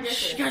do my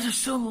dishes? You guys are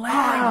so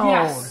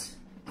loud. Yes.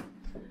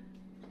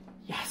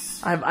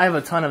 Yes. I have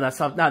a ton of that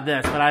stuff. Not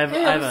this, but I have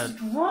That's a.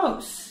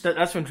 gross.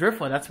 That's from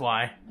Driftwood. That's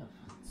why.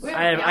 We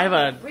I have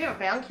a. We have a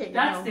pound cake.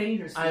 That's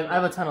dangerous. I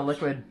have a ton of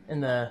liquid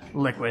in the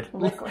liquor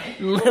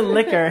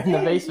in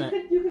the basement.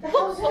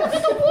 What's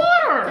the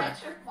water?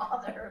 That's your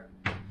father.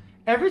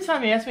 Every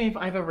time he asks me if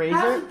I have a razor,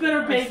 How's a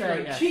bitter I say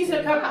bakery? yes. Cheese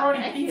and pepperoni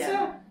Thank pizza?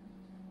 you.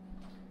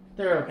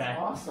 They're okay.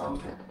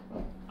 Awesome.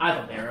 I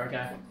thought they were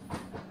okay.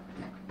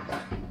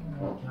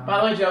 By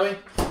the way, Joey,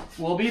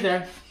 we'll be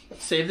there.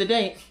 Save the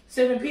date.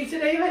 Saving pizza,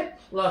 David?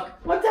 Look,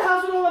 What the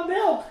hell's with all the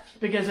milk?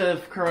 because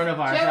of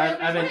coronavirus,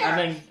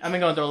 Jerry, I've been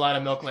going through a lot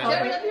of milk lately.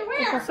 Jerry,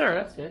 everywhere. Sir,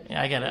 that's good.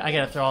 Yeah, I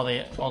gotta throw all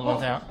the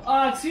ones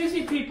out. Excuse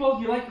me, people.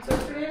 Do you like the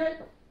toaster, David?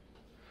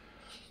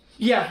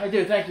 Yeah, I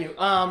do. Thank you.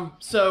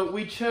 So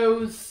we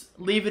chose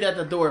leave it at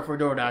the door for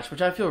DoorDash,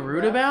 which I feel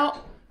rude about,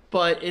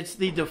 but it's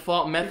the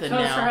default method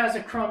Toaster now. has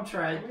a crumb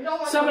tray. We don't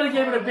want Somebody to-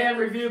 gave it a bad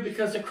review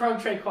because the crumb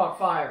tray caught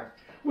fire,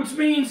 which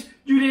means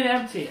you didn't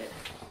empty it.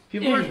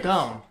 People are Idiots.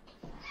 dumb.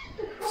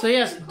 So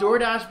yes,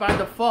 DoorDash by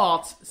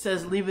default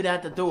says leave it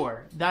at the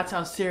door. That's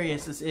how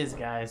serious this is,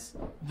 guys.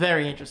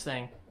 Very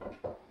interesting.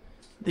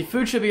 The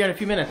food should be here in a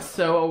few minutes,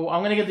 so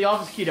I'm gonna get the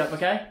office queued up,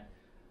 okay?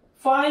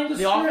 Find the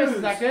The office, screws.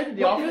 is that good?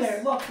 The Look office? in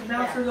there. Look, the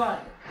mouse are on.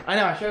 I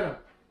know, I showed him.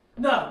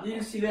 No, you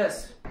didn't see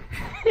this.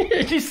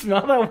 Did you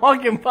smell that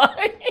walking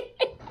by?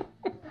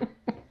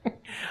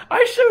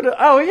 I showed him.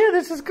 Oh yeah,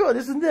 this is cool.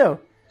 This is new.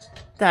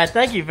 Dad,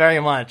 thank you very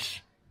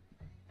much.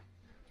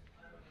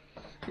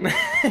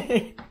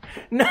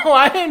 No,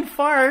 I didn't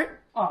fart.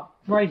 Oh,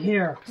 right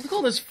here. Look at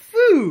all this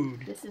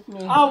food. This is me.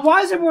 Oh,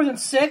 why is there more than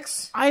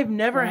 6? I've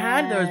never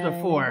had those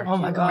before. Oh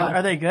my God.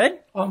 Are they good?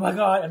 Oh my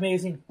God,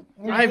 amazing.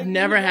 I've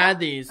never had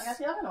these. I got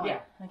the oven on. Yeah.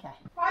 Okay.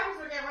 Probably because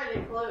we're getting ready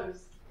to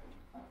close.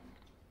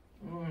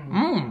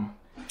 Mmm.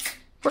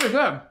 Pretty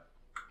good.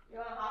 You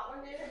want a hot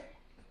one, David?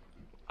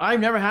 I've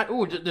never had.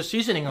 Ooh, the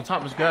seasoning on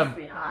top was good.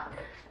 Be hot.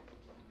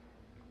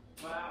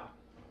 Wow.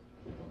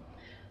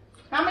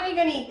 How many are you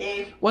gonna eat,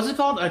 Dave? What's it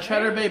called? A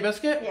Cheddar Bay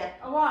biscuit? Yeah.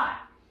 A lot.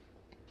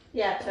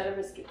 Yeah, cheddar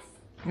biscuits.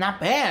 Not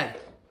bad.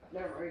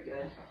 They're very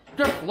good.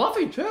 They're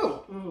fluffy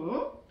too.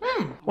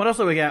 Mm-hmm. What else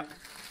do we got?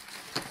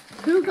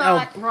 Who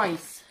got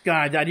rice?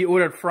 God, Dad, you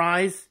ordered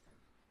fries?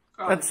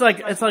 That's like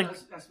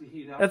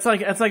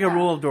a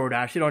rule of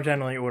DoorDash. You don't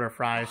generally order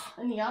fries.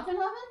 In the oven?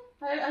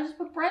 I just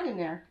put bread in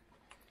there.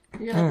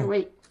 You're gonna have to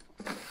wait.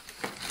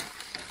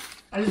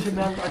 I just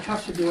remember I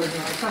touched the door.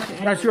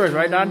 That's yours,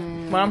 right, Dad?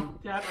 Mom?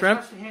 Dad, Shrimp?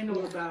 I touched the handle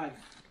of the bag.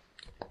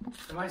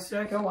 Am I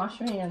sick? Go wash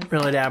your hands.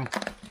 Really, Dad?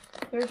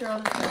 Here's your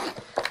other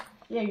stuff.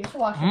 Yeah, you should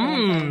wash your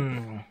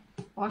hands.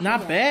 Wash Not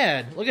your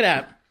bad. Look at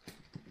that.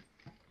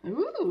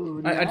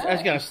 Ooh, I nice.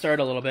 just gotta stir it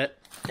a little bit.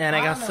 And I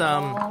got don't know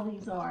some what all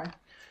these are.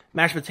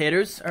 mashed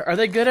potatoes. Are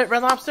they good at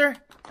Red Lobster?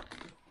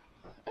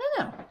 I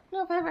don't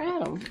know if I ever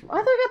had them. I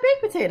thought I got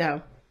baked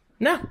potato.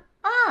 No.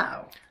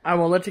 Oh. I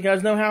will let you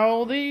guys know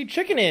how the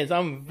chicken is.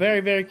 I'm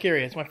very, very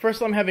curious. My first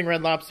time having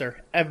Red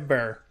Lobster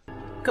ever.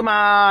 Come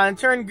on,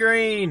 turn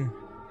green.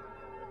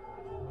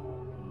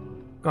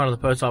 Going to the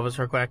post office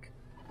real quick.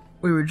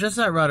 We were just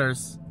at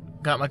Rutter's.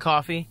 Got my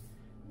coffee.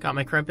 Got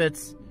my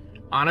crimpets.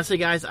 Honestly,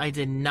 guys, I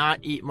did not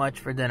eat much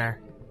for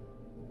dinner.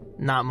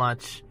 Not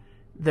much.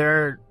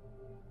 Their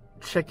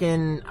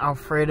chicken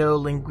Alfredo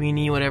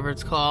linguine, whatever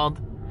it's called,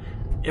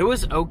 it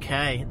was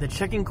okay. The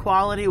chicken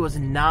quality was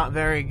not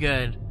very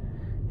good.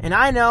 And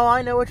I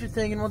know what you're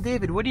thinking. Well,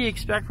 David, what do you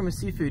expect from a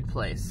seafood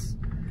place?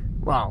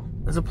 Well,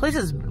 as a place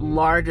as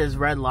large as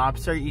Red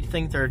Lobster, you'd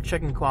think their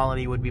chicken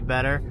quality would be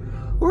better.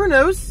 Who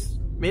knows?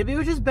 Maybe it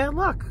was just bad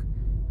luck.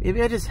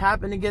 Maybe I just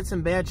happened to get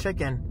some bad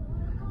chicken.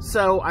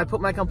 So I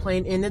put my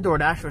complaint in the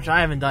DoorDash, which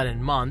I haven't done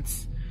in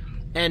months.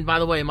 And by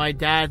the way, my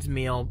dad's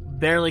meal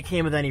barely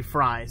came with any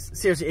fries.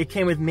 Seriously, it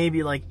came with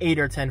maybe like 8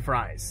 or 10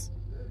 fries.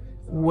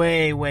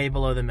 Way, way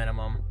below the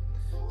minimum.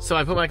 So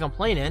I put my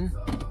complaint in,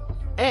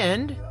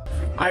 and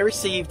I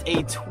received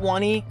a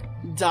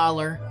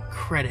 $20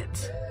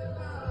 credit.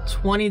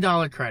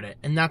 $20 credit.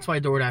 And that's why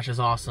DoorDash is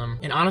awesome.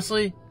 And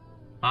honestly,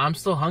 I'm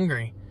still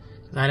hungry.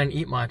 I didn't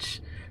eat much.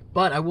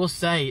 But I will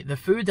say, the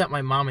food that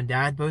my mom and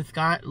dad both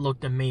got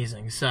looked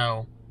amazing.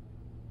 So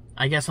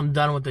I guess I'm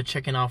done with the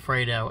chicken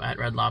Alfredo at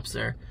Red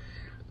Lobster.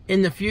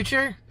 In the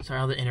future, sorry,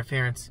 all the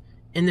interference.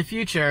 In the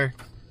future,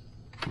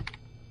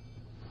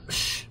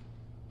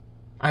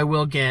 I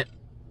will get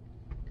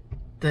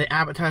the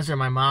appetizer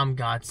my mom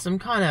got. Some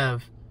kind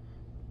of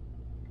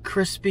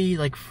crispy,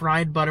 like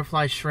fried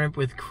butterfly shrimp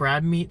with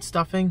crab meat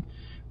stuffing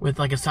with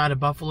like a side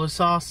of buffalo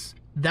sauce.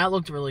 That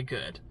looked really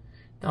good.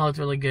 That looked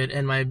really good.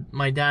 And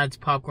my dad's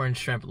popcorn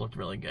shrimp looked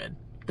really good.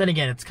 Then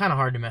again, it's kind of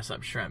hard to mess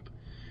up shrimp.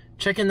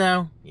 Chicken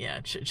though, yeah,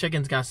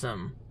 chicken's got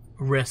some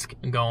risk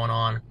going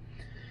on.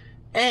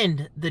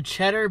 And the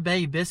Cheddar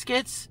Bay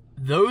biscuits,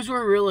 those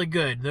were really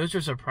good. Those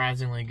are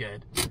surprisingly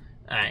good.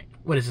 Alright,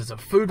 what is this, a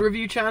food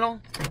review channel?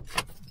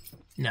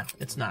 No,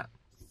 it's not.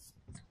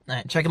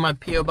 Alright, checking my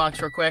P.O. box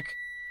real quick.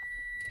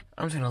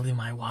 I'm just gonna leave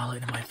my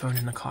wallet and my phone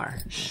in the car.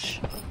 Shh.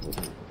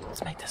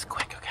 Let's make this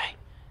quick, okay?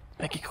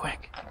 Make it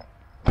quick.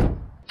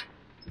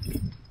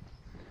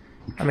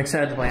 I'm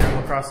excited to play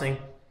Animal Crossing.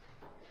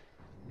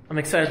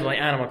 In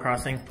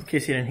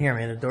case you didn't hear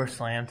me, the door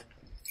slammed.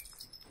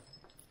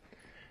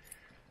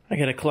 I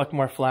gotta collect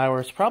more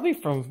flowers, probably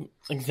from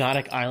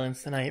exotic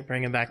islands tonight,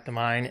 bring them back to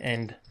mine,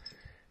 and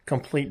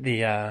complete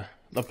the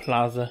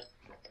plaza.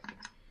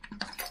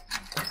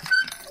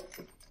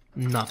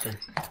 Nothing.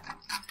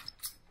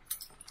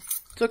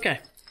 It's okay.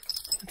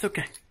 It's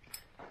okay.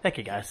 Thank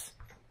you, guys.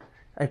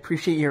 I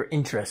appreciate your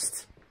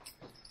interest.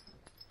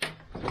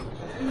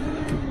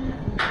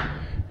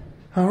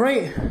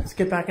 Alright, let's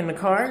get back in the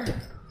car.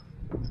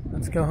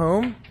 Let's go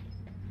home.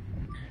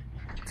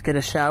 Let's get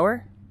a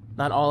shower.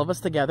 Not all of us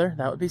together.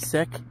 That would be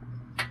sick.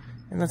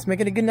 And let's make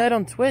it a good night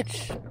on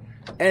Twitch.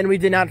 And we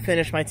did not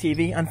finish my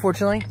TV,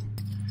 unfortunately.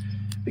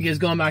 Because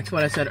going back to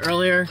what I said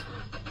earlier,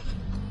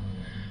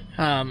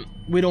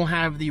 we don't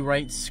have the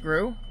right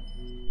screw.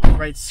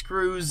 Right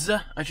screws,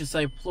 I should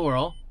say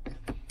plural.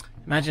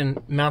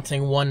 Imagine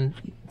mounting one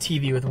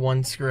TV with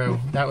one screw.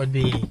 That would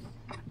be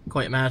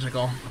quite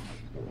magical.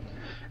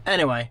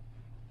 Anyway,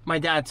 my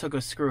dad took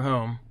a screw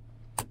home.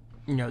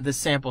 You know, this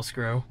sample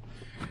screw.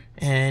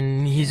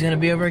 And he's going to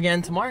be over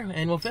again tomorrow,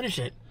 and we'll finish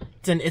it.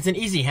 It's an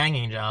easy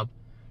hanging job.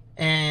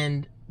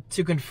 And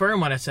to confirm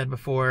what I said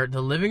before,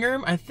 the living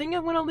room, I think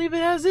I'm going to leave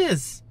it as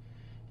is.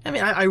 I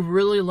mean, I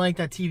really like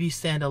that TV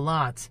stand a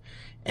lot.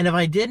 And if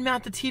I did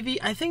mount the TV,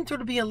 I think there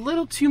would be a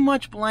little too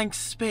much blank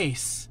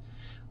space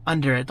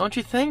under it, don't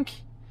you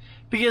think?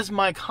 Because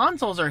my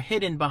consoles are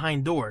hidden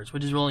behind doors,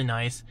 which is really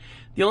nice.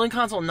 The only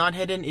console not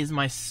hidden is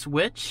my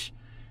Switch,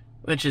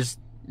 which is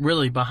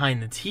really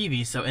behind the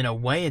TV, so in a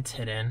way it's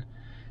hidden.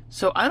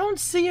 So I don't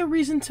see a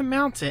reason to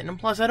mount it, and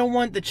plus I don't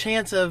want the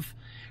chance of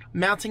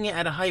mounting it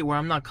at a height where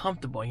I'm not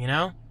comfortable, you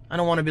know? I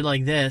don't want to be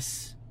like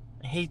this.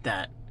 I hate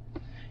that.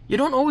 You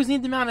don't always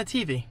need to mount a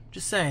TV,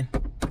 just saying.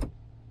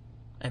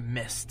 I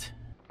missed.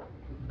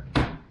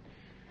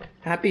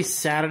 Happy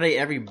Saturday,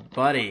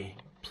 everybody.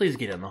 Please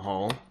get in the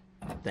hole.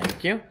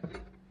 Thank you.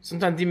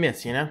 Sometimes you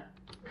miss, you know?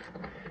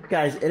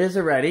 Guys, it is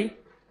already.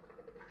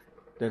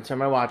 Didn't turn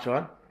my watch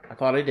on. I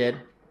thought I did.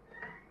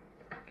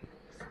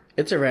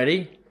 It's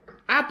already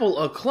Apple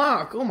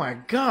o'clock. Oh my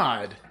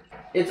god.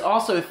 It's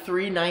also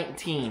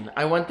 3:19.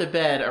 I went to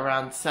bed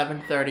around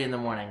 7:30 in the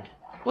morning.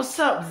 What's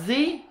up,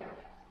 Z?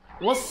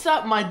 What's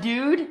up, my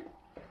dude?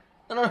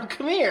 No,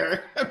 come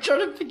here. I'm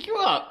trying to pick you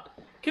up.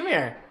 Come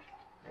here.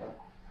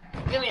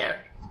 Come here.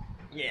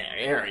 Yeah,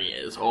 there he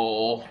is.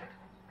 Oh.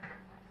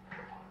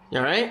 You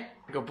alright?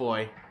 Good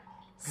boy.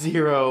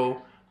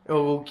 0.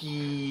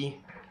 Okay.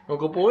 Oh,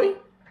 good boy?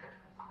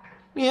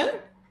 Yeah?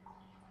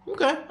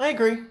 Okay, I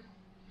agree.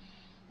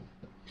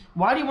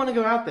 Why do you want to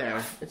go out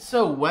there? It's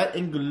so wet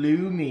and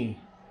gloomy.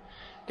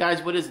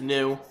 Guys, what is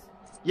new?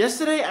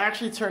 Yesterday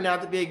actually turned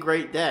out to be a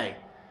great day.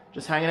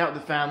 Just hanging out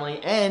with the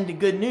family, and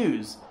good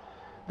news.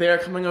 They are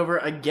coming over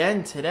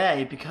again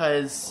today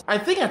because I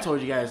think I told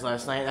you guys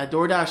last night that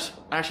DoorDash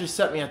actually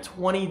sent me a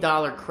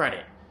 $20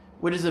 credit,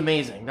 which is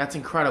amazing. That's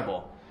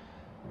incredible.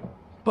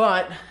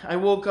 But I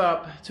woke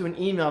up to an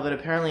email that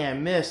apparently I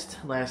missed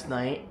last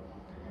night.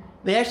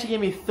 They actually gave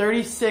me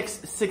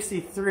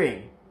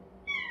 $36.63.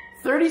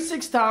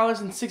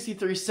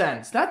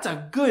 $36.63. That's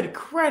a good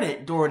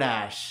credit,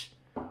 DoorDash.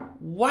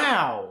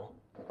 Wow.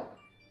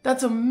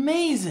 That's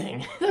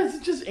amazing. That's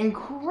just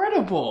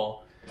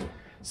incredible.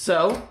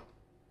 So,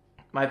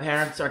 my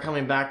parents are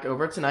coming back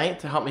over tonight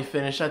to help me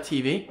finish that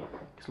TV.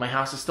 Because my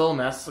house is still a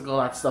mess. Look at all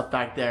that stuff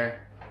back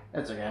there.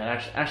 That's okay.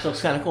 It actually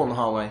looks kind of cool in the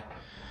hallway.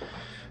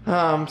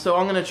 So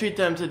I'm going to treat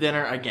them to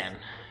dinner again.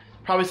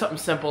 Probably something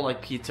simple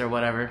like pizza or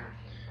whatever.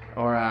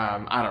 Or,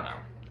 I don't know.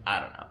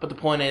 But the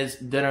point is,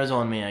 dinner's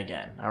on me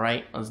again.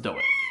 Alright? Let's do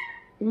it.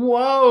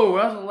 Whoa!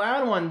 That was a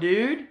loud one,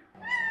 dude.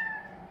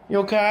 You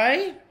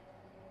okay?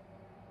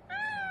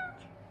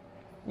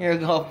 You're a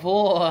good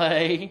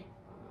boy.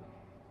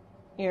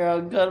 You're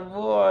a good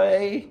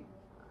boy.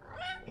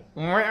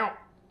 Alright,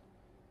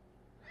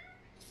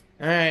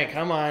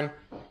 come on.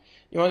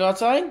 You wanna go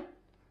outside?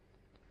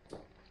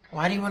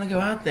 Why do you wanna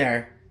go out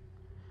there?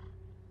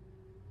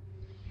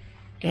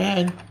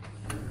 Good.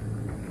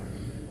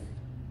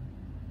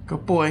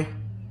 Good boy.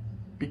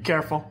 Be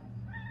careful.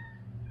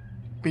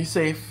 Be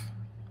safe.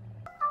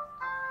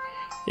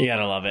 You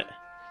gotta love it.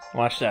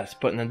 Watch this.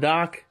 Put in the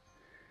dock.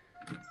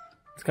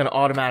 It's gonna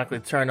automatically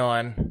turn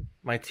on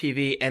my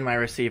TV and my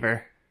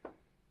receiver.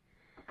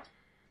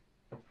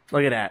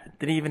 Look at that.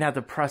 Didn't even have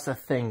to press a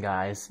thing,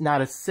 guys.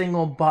 Not a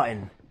single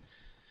button.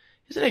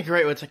 Isn't it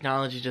great when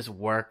technology just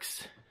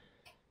works?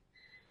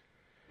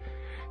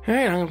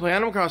 Alright, I'm gonna play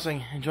Animal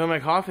Crossing. Enjoy my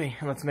coffee,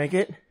 and let's make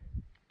it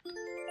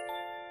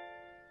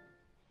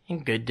a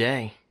good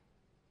day.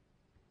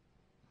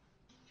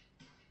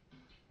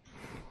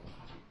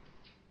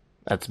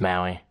 That's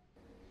Maui.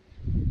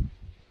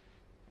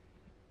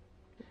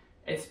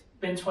 It's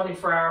been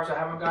 24 hours. I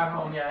haven't got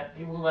home yet.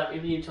 He won't let me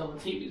leave till the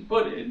TV's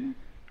put in.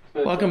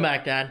 Welcome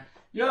back, Dad.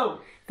 Yo.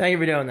 Thank you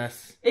for doing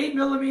this.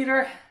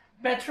 8mm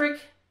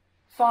metric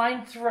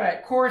fine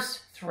thread,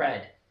 coarse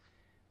thread.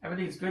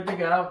 Everything's good to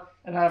go.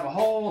 And I have a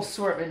whole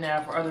assortment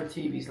now for other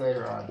TVs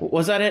later on.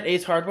 Was that at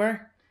Ace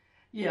Hardware?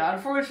 Yeah,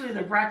 unfortunately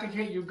the bracket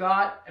kit you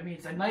got, I mean,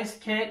 it's a nice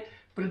kit,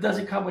 but it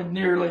doesn't come with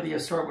nearly the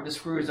assortment of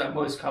screws that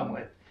most come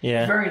with.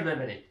 Yeah. Very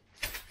limited.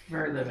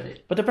 Very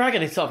limited. But the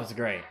bracket itself is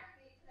great.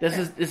 This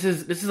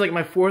is like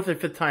my 4th or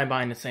 5th time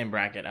buying the same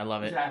bracket. I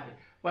love it. Exactly.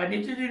 What I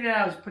need you to do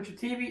now is put your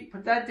TV,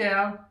 put that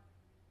down.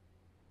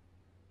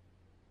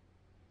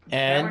 Put the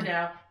camera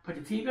down. Put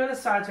the TV on the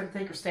side so I can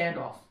take your stand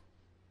off.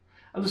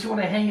 Unless you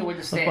want to hang it with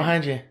the stand. Look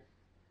behind you.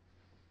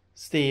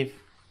 Steve.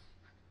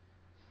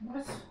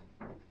 What?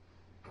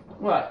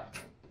 What?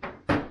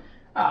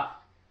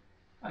 Ah.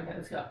 Okay,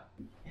 let's go.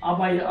 I'll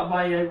buy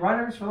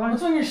runners for lunch.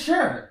 What's on your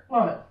shirt?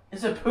 What?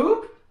 Is it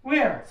poop?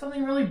 Where?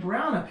 Something really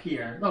brown up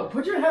here. Look,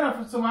 put your head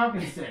up so I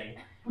can see.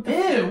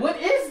 Ew,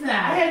 what is I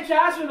that? had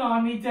Jasmine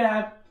on me,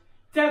 Deb.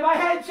 Deb, I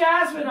had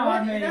Jasmine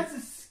on me. That's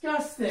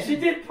disgusting. She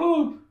did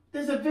poop.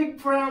 There's a big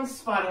brown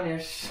spot on your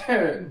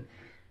shirt.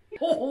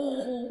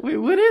 Wait,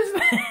 what is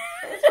that?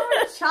 It's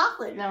probably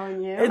chocolate,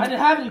 knowing you. I didn't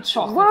have any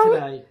chocolate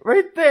today.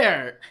 Right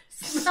there.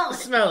 Smell it.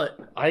 Smell it.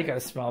 I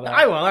gotta smell that.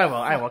 I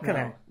will. Come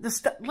here.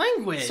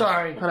 Language.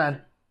 Sorry. Hold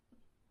on.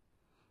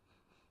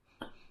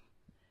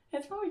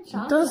 It's probably It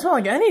chocolate. doesn't smell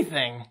like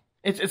anything.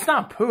 It's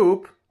not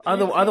poop.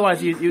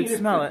 Otherwise you'd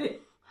smell it.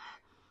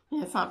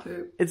 Yeah, it's not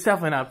poop. It's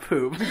definitely not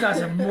poop. You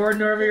guys are more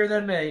nervier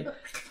than me.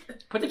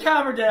 Put the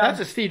camera down.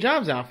 That's a Steve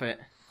Jobs outfit.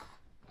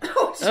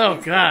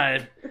 Oh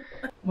God.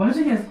 Why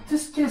don't you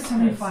just get a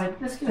 75?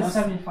 Let's get a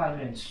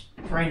 75-inch.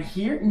 Right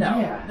here? No.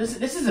 Yeah. This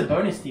is a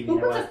bonus TV. Who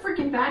put the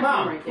freaking vacuum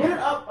Mom, right put there? it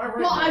up. Right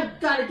Well, I've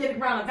got to get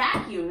around a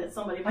vacuum that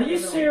somebody. Are you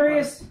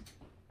serious?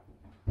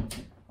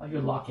 Oh,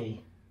 you're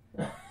lucky.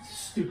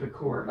 Stupid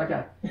cord. I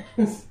got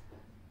it.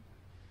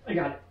 I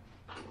got it.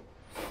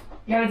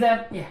 You got it,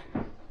 Deb? Yeah.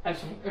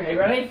 Actually, okay,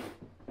 ready?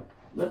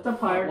 Lift up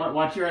higher.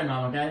 Watch your end,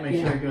 Mom, okay? Make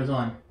sure it goes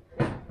on.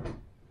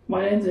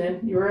 My end's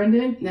in. Your end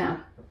in? No.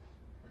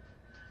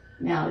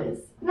 Now it is.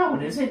 No,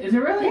 it isn't. Is it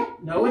really? Yeah.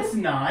 No, it's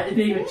not. It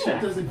David,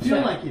 check. doesn't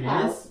feel like it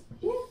is.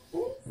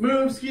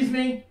 Move, excuse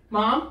me.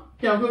 Mom?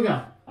 Go.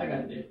 I got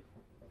it, dude.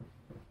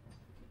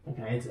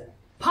 Okay, it's it.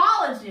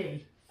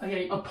 Apology!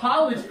 Okay,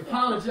 apologize.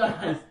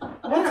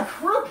 What's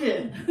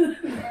crooked?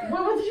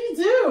 What did you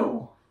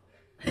do?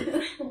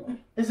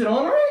 Is it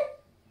on right?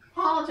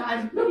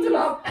 Apologize. Lift it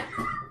up.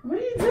 What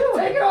are you doing?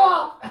 Take it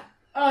off.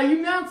 Oh,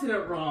 you mounted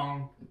it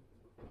wrong.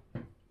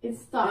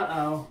 It's stuck.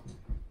 Uh-oh.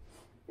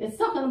 It's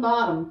stuck on the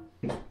bottom.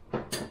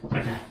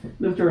 Okay,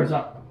 lift yours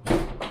up.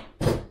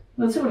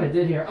 Let's see what I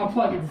did here.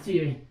 Unplug the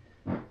TV.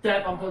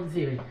 Dad, unplug the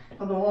TV.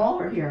 On the wall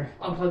or here?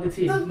 Unplug the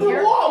TV.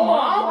 The wall,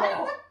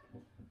 Mom.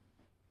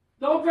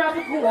 Don't grab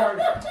the cord.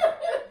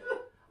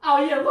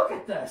 Oh yeah, look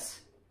at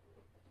this.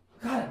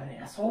 God, I'm an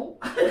asshole.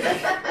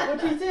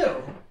 What'd you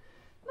do?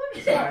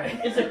 Sorry.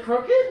 Is it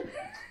crooked?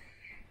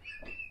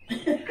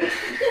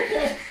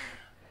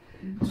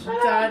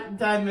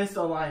 Dad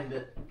misaligned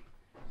it.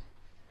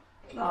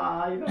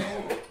 Aw, you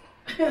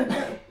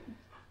don't.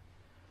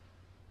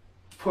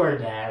 Poor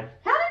Dad.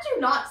 How did you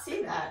not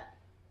see that?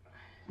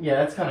 Yeah,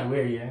 that's kind of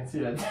weird. You didn't see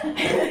that.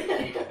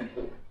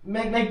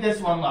 Make this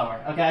one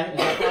lower, okay? Is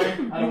that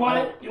fine? You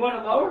want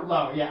it lower?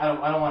 Lower, yeah.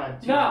 I don't want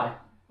it too No. high.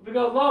 If we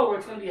go lower,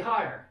 it's going to be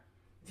higher.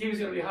 The TV's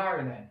going to be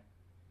higher then.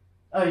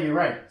 Oh, you're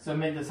right. So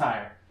make this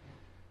higher.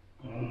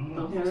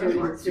 You're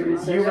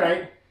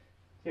right.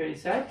 Here you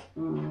say?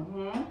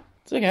 Mm-hmm.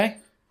 It's okay.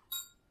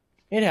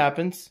 It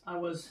happens. I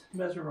was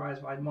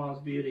mesmerized by Mom's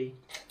beauty.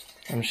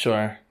 I'm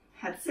sure.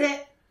 That's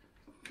it.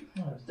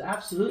 Oh, it's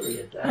absolutely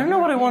it. I don't know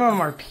what I want on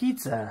our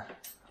pizza.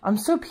 I'm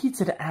so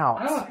pizzaed out.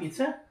 I don't want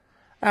pizza.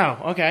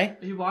 Oh, okay.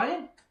 Are you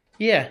buying?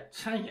 Yeah.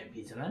 I ain't getting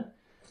pizza then.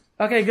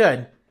 Okay,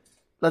 good.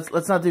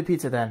 Let's not do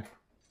pizza then.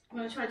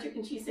 Want to try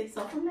chicken cheesesteak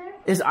sauce from there?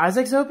 Is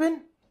Isaac's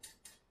open?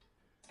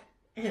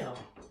 Ew.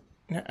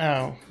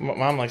 Oh,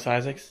 Mom likes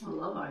Isaac's. I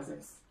love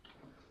Isaac's.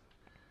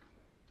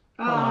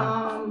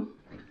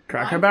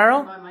 Cracker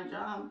Barrel? By my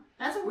job.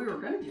 That's what we were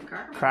going to do,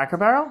 Cracker Barrel. Cracker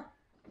Barrel?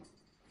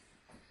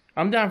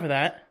 I'm down for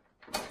that.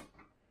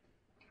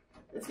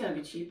 It's going to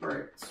be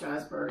cheaper at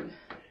Strasbourg.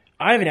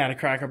 I haven't had a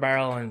Cracker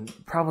Barrel in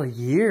probably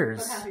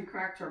years. But have you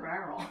cracked her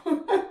barrel?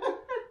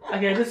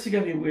 Okay, this is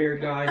going to be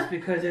weird, guys,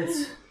 because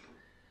it's...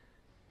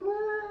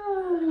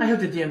 I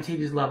hope the damn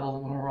TV's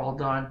level when we're all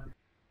done.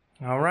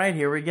 All right,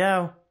 here we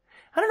go.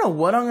 I don't know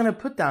what I'm going to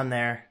put down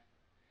there.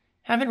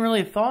 Haven't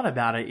really thought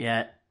about it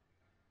yet.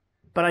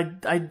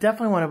 But I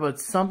definitely want to put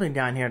something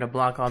down here to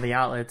block all the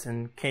outlets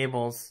and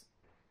cables.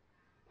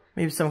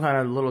 Maybe some kind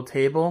of little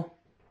table.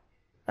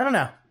 I don't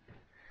know.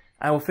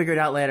 I will figure it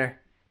out later.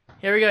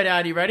 Here we go,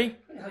 Dad. You ready?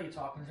 What the hell are you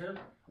talking to?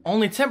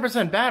 Only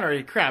 10%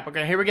 battery. Crap.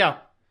 Okay, here we go.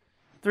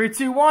 3,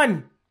 2,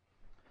 1.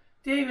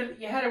 David,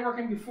 you had it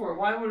working before.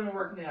 Why wouldn't it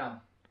work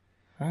now?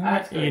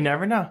 That's good. You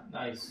never know.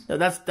 Nice. No,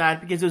 that's that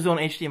because it was on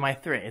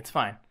HDMI 3. It's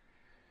fine.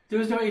 There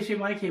was no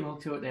HDMI cable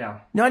to it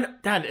now. No,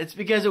 Dad. It's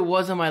because it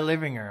was in my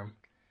living room.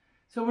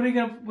 So what are you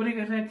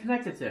gonna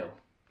connect it to?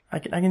 I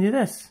can do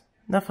this.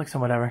 Netflix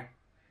and whatever.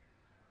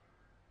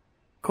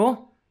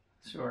 Cool?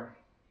 Sure.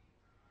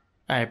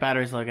 Alright,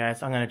 battery's low,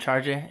 guys. I'm gonna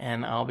charge it,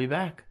 and I'll be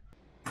back.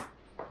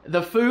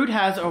 The food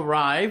has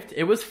arrived.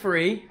 It was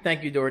free.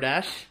 Thank you,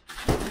 DoorDash.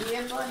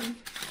 Yeah, buddy.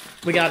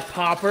 We got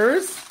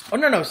poppers. Oh,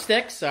 no,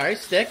 sticks. Sorry,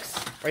 sticks.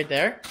 Right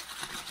there.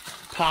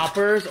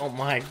 Poppers. Oh,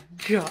 my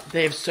God.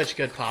 They have such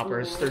good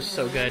poppers. They're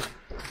so good.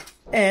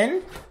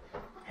 And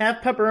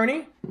half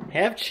pepperoni,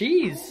 half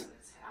cheese.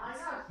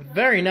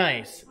 Very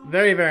nice.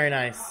 Very, very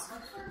nice.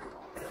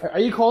 Are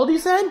you cold, you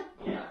said?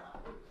 Yeah.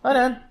 Hold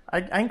on.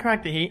 I can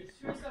crack the heat.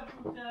 What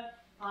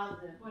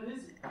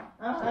is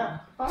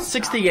it?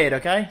 68,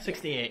 okay?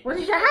 68. Where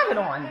did you have it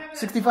on?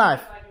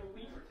 65.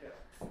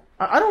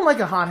 I don't like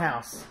a hot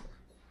house.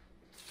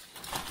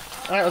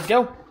 Alright, let's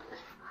go.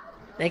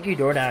 Thank you,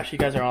 DoorDash. You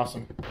guys are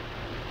awesome.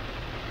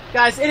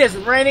 Guys, it is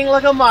raining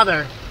like a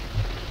mother.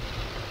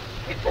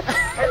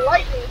 And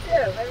lightning,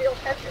 too. Maybe you'll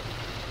catch it.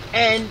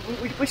 And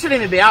we shouldn't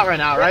even be out right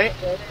now, right?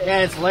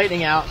 Yeah, it's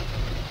lightning out.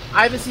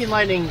 I haven't seen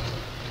lightning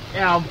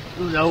in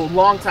a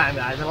long time,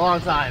 guys. In a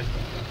long time.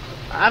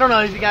 I don't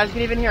know if you guys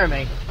can even hear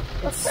me.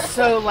 It's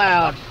so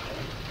loud.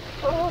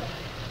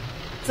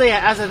 So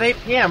yeah, as of 8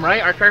 p.m.,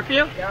 right? Our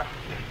curfew? Yeah.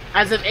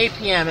 As of 8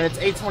 p.m. and it's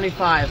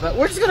 8:25. But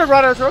we're just gonna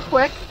run ours real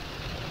quick.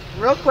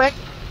 Real quick.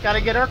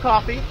 Gotta get our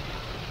coffee.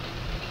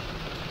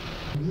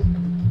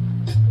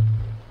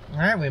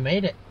 Alright, we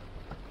made it.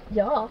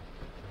 Yeah.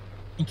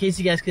 In case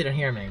you guys couldn't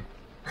hear me,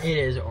 it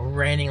is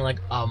raining like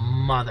a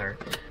mother.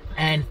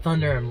 And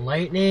thunder and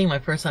lightning, my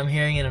first time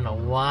hearing it in a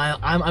while.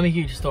 I'm a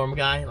huge storm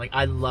guy. Like,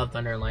 I love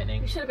thunder and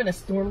lightning. You should have been a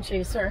storm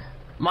chaser.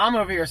 Mom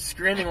over here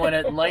screaming when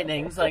it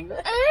lightning's like,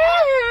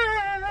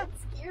 ah! That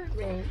scared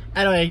me.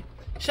 Anyway,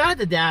 shout out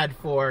to Dad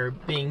for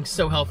being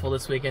so helpful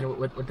this weekend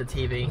with the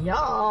TV.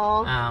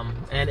 Yeah.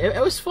 And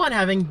it was fun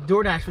having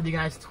DoorDash with you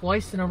guys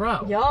twice in a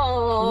row. Yeah.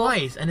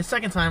 Twice. And the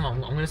second time, I'm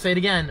going to say it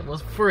again, it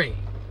was free.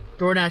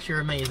 DoorDash,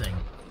 you're amazing.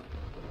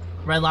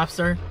 Red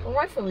Lobster. Well,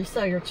 rightfully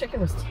so. Your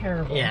chicken was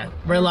terrible. Yeah,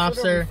 Red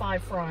Lobster.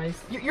 5 fries.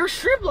 Your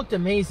shrimp looked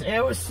amazing.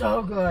 It was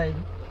so good.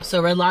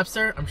 So Red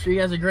Lobster, I'm sure you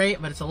guys are great,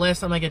 but it's the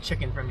last time I get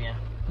chicken from you.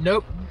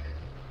 Nope.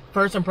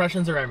 First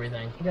impressions are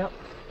everything. Yep.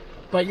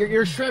 But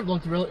your shrimp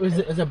looked really.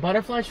 Is it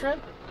butterfly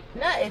shrimp?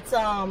 No, it's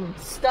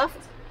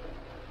stuffed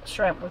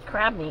shrimp with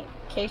crab meat,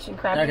 Cajun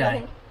crab meat. Okay. I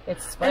think.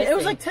 It's spicy. It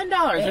was like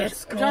 $10.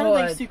 It's Which I don't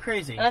think it's good. too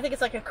crazy. And I think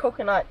it's like a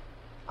coconut.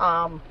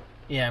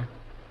 Yeah.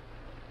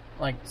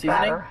 Like seasoning?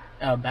 Batter.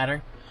 Oh,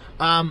 batter.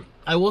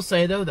 I will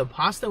say though, the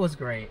pasta was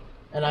great.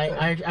 And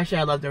I actually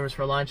had leftovers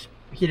for lunch.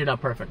 Heated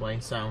up perfectly,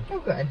 so. Oh,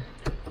 good.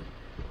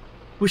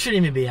 We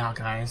shouldn't even be out,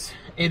 guys.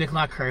 8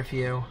 o'clock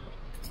curfew.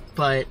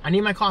 But I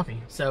need my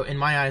coffee, so in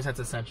my eyes, that's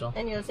essential.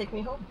 And you're gonna take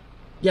me home?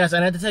 Yes,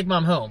 and I had to take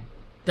Mom home.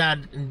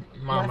 Dad and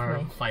Mom Left are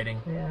me.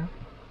 fighting. Yeah.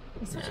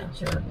 He's such a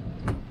jerk.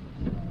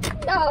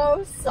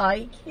 No,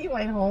 psych. He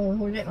went home.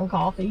 We're getting him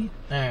coffee.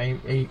 Alright,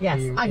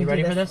 Yes, I can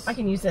ready do for this? I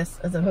can use this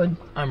as a hood.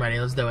 I'm ready,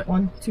 let's do it.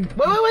 1, 2. Wait,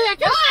 I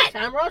can't see the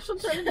camera, she'll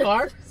turn the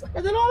car,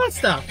 and then all that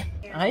stuff.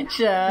 Hi,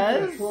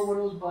 Chaz.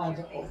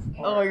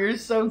 Oh, you're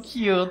so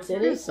cute.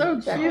 You're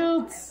so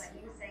cute.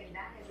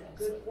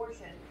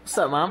 What's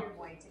up, Mom?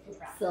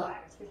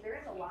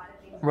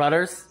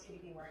 Rudders?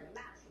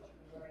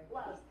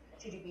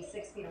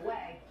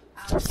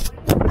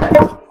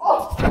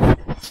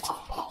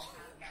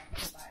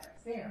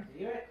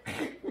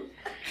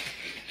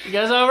 You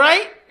guys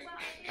alright?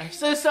 I'm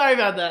so sorry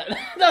about that.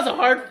 That was a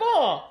hard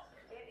fall.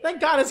 Thank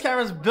God this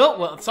camera's built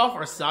well. The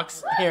software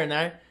sucks here and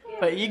there.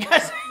 But you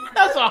guys,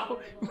 that was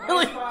a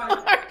really hard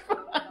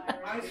fall.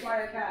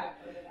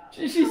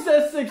 She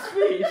says 6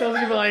 feet. So I was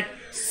gonna be like,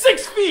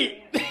 6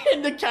 feet!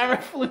 And the camera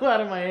flew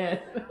out of my hand.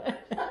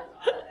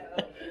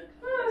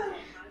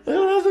 That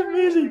was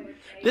amazing.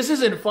 This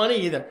isn't funny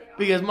either,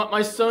 because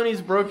my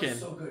Sony's broken.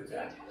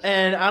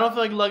 And I don't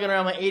feel like lugging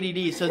around my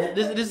ADD, so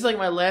this is like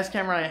my last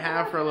camera I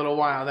have for a little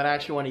while that I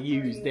actually want to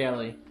use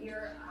daily.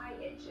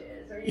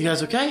 You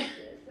guys okay?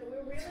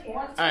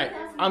 Alright,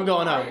 I'm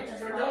going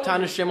home.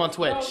 Time to stream on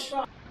Twitch.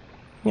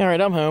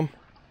 Alright, I'm home.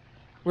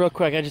 Real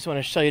quick, I just want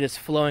to show you this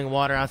flowing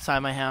water outside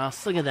my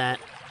house. Look at that.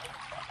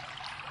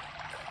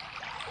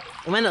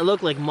 It might not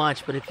look like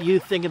much, but if you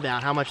think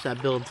about how much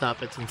that builds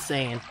up, it's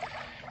insane.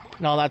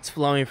 And all that's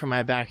flowing from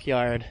my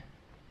backyard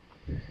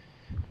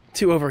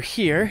to over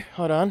here.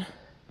 Hold on.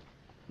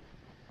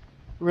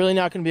 Really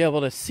not going to be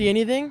able to see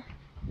anything,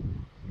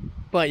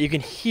 but you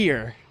can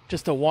hear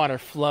just the water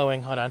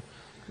flowing. Hold on.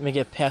 Let me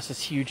get past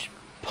this huge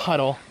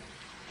puddle.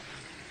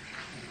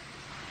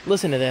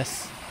 Listen to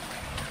this.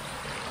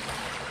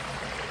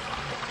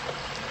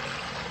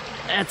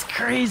 That's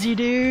crazy,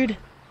 dude.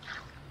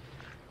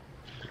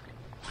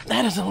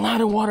 That is a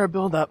lot of water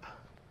buildup.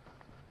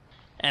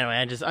 Anyway,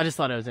 I just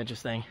thought it was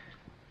interesting.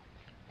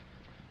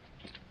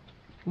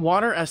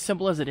 Water, as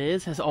simple as it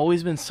is, has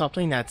always been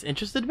something that's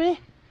interested me.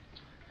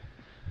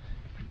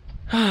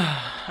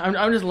 I'm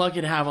just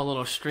lucky to have a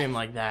little stream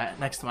like that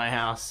next to my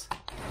house.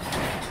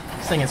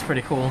 This thing is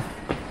pretty cool.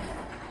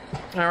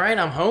 Alright,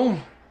 I'm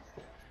home.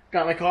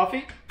 Got my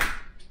coffee.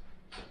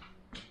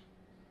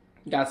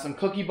 Got some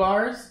cookie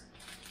bars.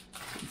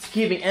 It's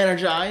keeping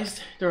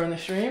energized during the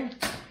stream.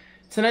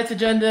 Tonight's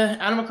agenda,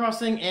 Animal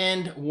Crossing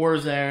and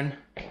Warzone.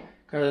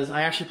 Because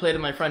I actually played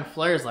with my friend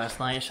Flares last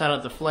night. Shout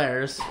out to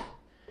Flares.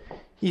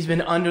 He's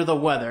been under the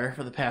weather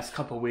for the past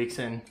couple weeks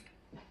and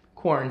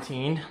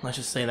quarantined. Let's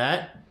just say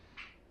that.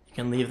 You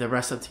can leave the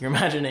rest up to your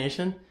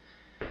imagination.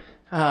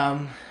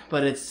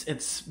 But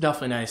it's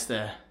definitely nice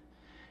to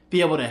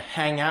be able to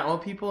hang out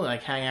with people.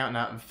 Like hang out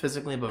not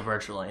physically but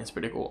virtually. It's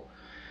pretty cool.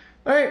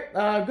 Alright,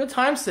 good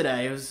times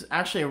today. It was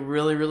actually a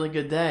really, really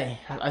good day.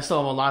 I still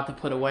have a lot to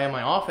put away in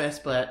my office,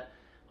 but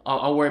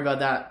I'll worry about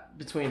that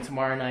between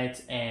tomorrow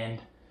night and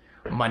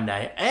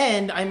Monday.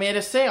 And I made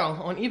a sale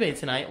on eBay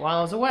tonight while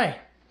I was away.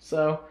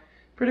 So,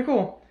 pretty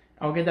cool.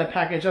 I'll get that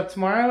package up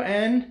tomorrow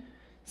and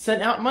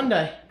sent out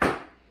Monday.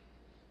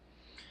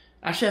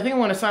 Actually, I think I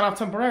want to sign off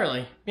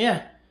temporarily.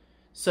 Yeah.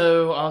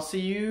 So, I'll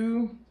see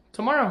you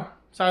tomorrow.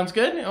 Sounds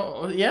good?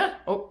 Oh, yeah?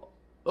 Oh,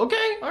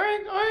 okay.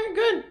 Alright,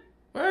 good.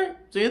 Alright,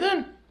 see you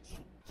then.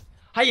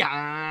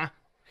 Hiya!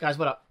 Guys,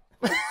 what up?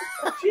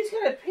 She's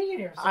gonna pee in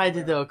here. I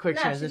did do a quick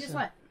No, transition. she just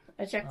went.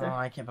 I checked Oh, her.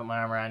 I can't put my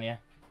arm around you.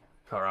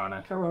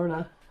 Corona.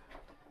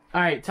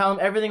 Alright, tell them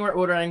everything we're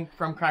ordering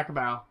from Cracker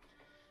Barrel.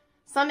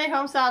 Sunday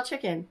home style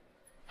chicken,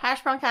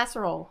 hash brown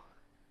casserole,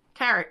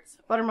 carrots,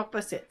 buttermilk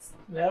biscuits.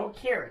 No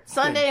carrots.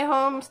 Sunday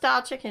home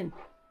style chicken,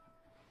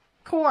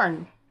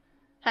 corn,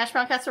 hash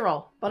brown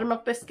casserole,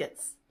 buttermilk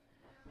biscuits,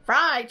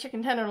 fried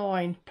chicken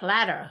tenderloin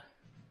platter,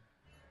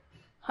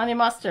 honey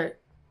mustard,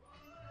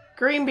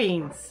 green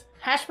beans,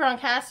 hash brown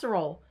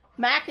casserole,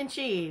 mac and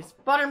cheese,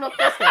 buttermilk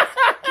biscuits.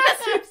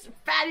 Guess who's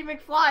Fatty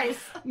McFly's?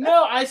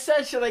 No, I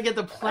said should I get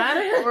the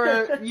platter?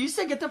 Or you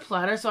said get the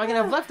platter so I can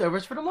have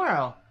leftovers for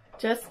tomorrow.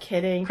 Just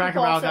kidding. Cracker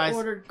People Barrel, also guys.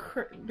 ordered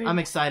I'm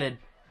excited.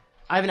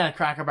 I haven't had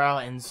Cracker Barrel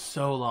in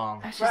so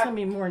long. She's gonna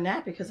be more than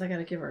that because I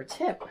gotta give her a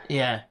tip.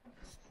 Yeah.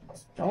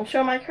 Don't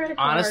show my credit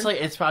card. Honestly,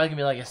 it's probably gonna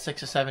be like a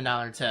 $6 or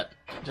 $7 tip.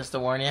 Just to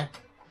warn you.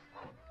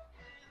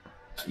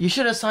 You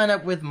should have signed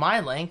up with my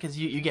link because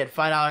you get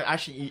 $5.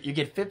 Actually, you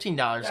get $15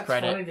 That's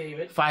credit. funny,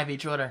 David. 5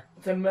 each order.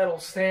 It's a metal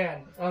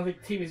stand. I don't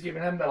think TV's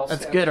giving him metal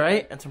stand. That's good,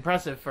 right? That's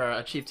impressive for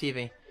a cheap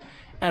TV.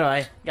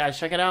 Anyway, guys,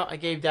 check it out. I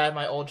gave Dad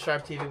my old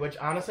Sharp TV, which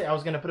honestly I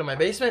was gonna put in my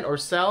basement or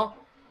sell.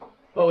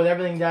 But with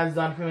everything Dad's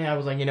done for me, I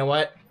was like, you know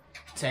what?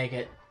 Take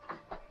it.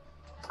 Oh,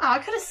 I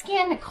could have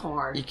scanned the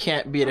card. You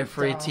can't beat a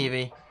free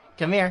TV.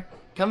 Come here.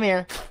 Come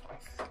here.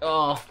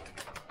 Oh.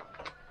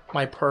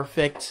 My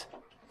perfect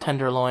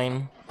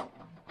tenderloin.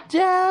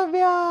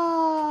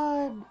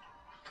 Javion!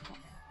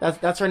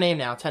 That's her name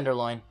now,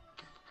 Tenderloin.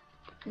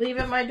 Leave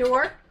at my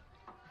door?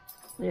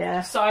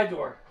 Yeah. Side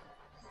door.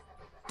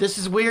 This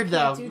is weird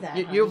though. do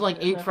that, You have like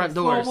 8 front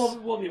doors.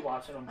 We'll be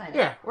watching them.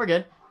 Yeah, we're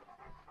good.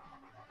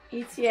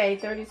 ETA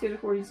 32 to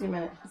 42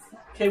 minutes.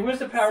 Okay, where's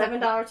the power?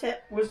 $7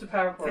 tip. Where's the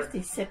power cord?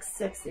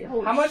 $56.60.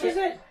 Holy How much shit. is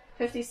it?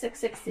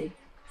 $56.60.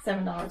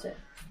 $7 tip.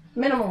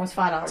 Minimum was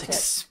 $5 It's tip.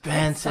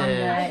 expensive.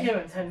 Sunday. I give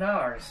it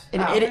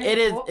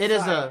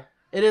 $10.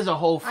 It is a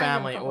whole I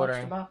family give a couple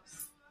extra ordering.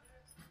 bucks.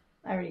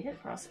 I already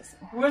hit processing.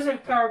 Where's the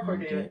power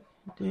cord, David?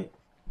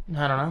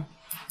 I don't know.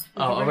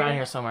 Oh, around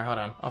here somewhere. Hold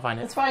on, I'll find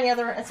it. It's fine.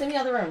 It's in the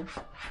other room.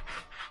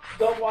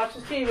 Don't watch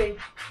the TV.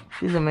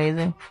 She's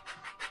amazing.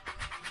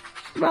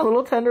 My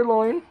little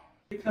tenderloin.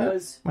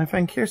 Because My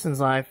friend Kirsten's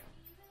live.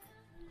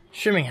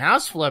 Streaming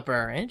house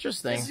flipper.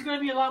 Interesting. this is going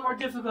to be a lot more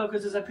difficult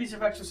because there's a piece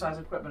of exercise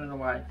equipment in the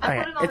way. I Okay,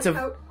 put another it's a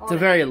coat on it's a it.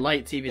 very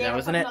light TV Yeah, though, I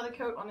isn't put it? another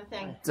coat on the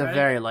thing. It's a Right.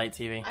 very light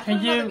TV. I put Can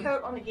another you-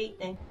 coat on the gate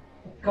thing.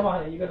 Come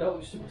on, you're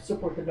going to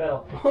support the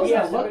metal.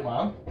 Yes, look,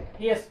 Mom.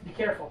 Yes, be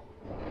careful.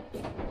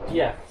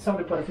 Yeah,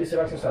 somebody put a piece of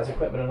exercise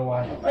equipment in the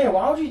way. Hey,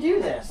 why would you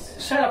do this?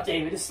 Shut up,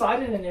 David. Just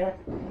slide it in there.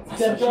 That's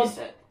Deb, what she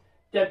said.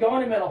 Deb, go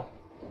in the middle.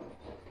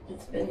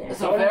 It's been there.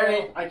 It's a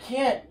very. I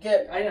can't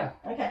get. I know.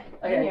 Okay.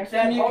 Okay, In here. Deb,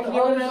 Can you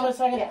hold it in a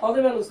second? Yeah. Hold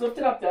the middle. Just lift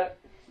it up, Deb.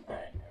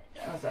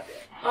 How's that?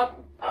 Up,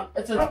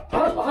 It's up,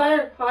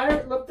 higher,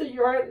 higher. Lift it.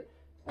 You're right.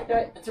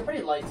 Okay. It's a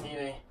pretty light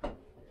TV.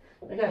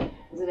 Okay.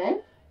 Is it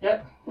in?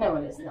 Yep. No,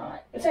 it is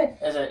not. It's in.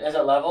 Is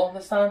it level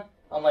this time?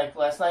 Unlike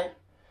last night.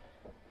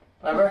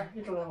 Remember?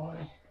 Get the level,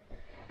 honey.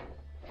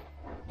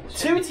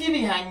 2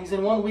 TV hangings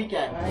in one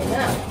weekend. I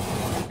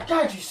know.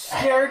 God, you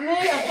scared me.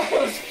 I thought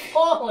I was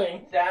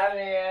falling.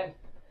 Damn,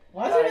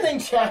 Why is everything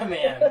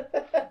Chapman?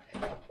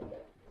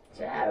 Look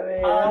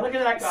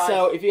at that guy.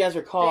 So, if you guys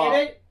recall,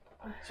 David,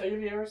 show your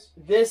viewers.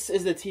 this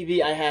is the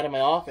TV I had in my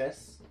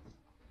office.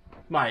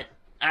 My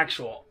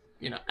actual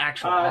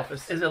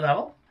office. Is it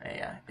level?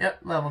 Yeah. Yep,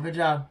 level. Good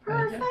job.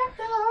 Perfecto.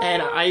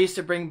 And I used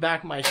to bring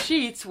back my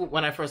sheets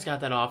when I first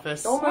got that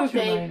office, Don't move, Watch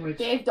your Dave. language.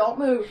 Dave, don't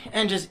move.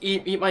 and just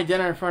eat my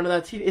dinner in front of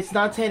that TV. It's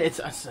not 10. It's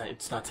not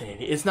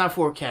 1080. It's not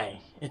 4K.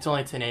 It's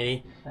only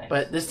 1080. Thanks.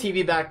 But this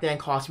TV back then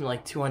cost me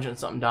like $200 and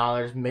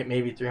something,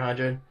 maybe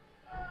 $300.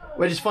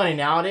 Which is funny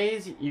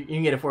nowadays. You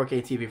can get a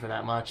 4K TV for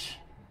that much.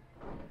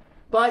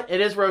 But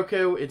it is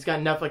Roku. It's got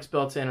Netflix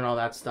built in and all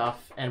that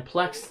stuff, and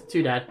Plex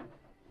too, Dad.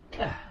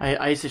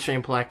 I used to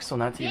stream Plex on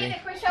that TV. David,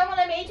 can we show what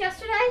I made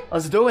yesterday?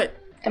 Let's do it.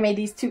 I made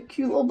these 2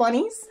 cute little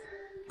bunnies.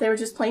 They were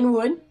just plain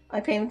wood. I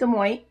painted them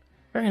white.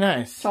 Very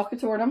nice.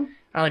 Chocolate-toured them.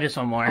 I like this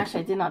one more.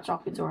 Actually, I did not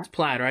chocolate-tour.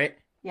 Plaid, right?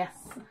 Yes.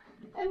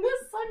 And this,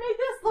 I made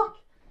this, look.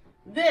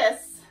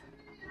 This.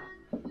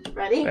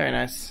 Ready? Very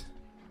nice.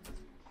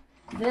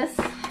 This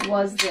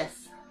was this.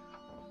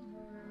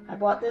 I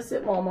bought this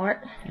at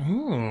Walmart.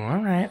 Ooh,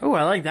 all right. Ooh,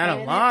 I like that a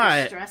Painted it,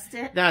 lot. distressed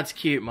it. That's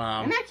cute,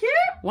 Mom. Isn't that cute?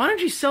 Why don't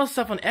you sell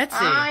stuff on Etsy?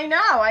 I know,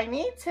 I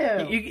need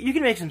to. You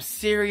can make some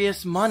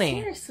serious money.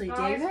 Seriously,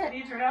 Guys, David.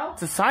 need your help?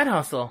 It's a side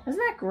hustle. Isn't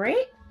that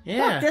great?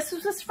 Yeah. Look, this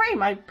was this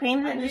frame. I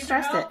painted it and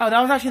distressed it. Oh,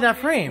 that was actually that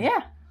frame.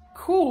 Yeah.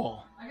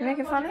 Cool. You make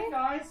it funny?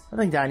 Guys. I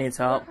think Dad needs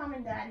help.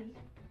 Coming, Daddy.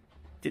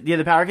 Do you have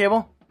the power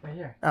cable? Right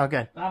here. Oh,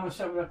 good. I'm going to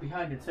shove it up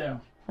behind it, too.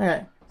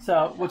 Okay.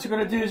 So, what you're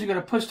going to do is you're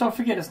going to push, don't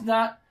forget, it's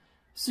not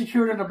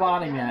secured at the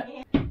bottom yet.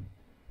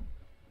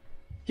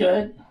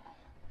 Good.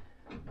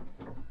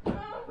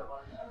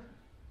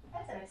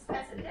 That's an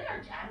expensive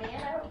dinner, Johnny,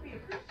 and I hope you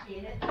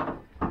appreciate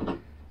it.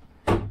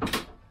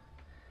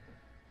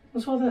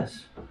 What's all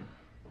this?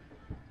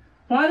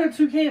 Why are there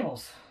 2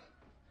 cables?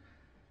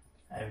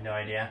 I have no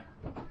idea.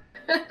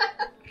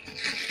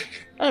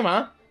 Hey,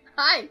 Mom.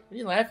 Hi. What are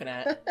you laughing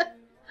at?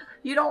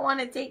 You don't want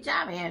to take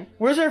Javan.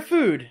 Where's our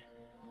food?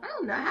 I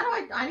don't know. How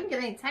do I didn't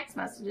get any text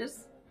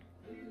messages.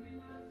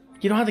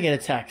 You don't have to get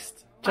a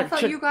text. I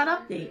thought you got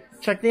updates.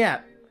 Check the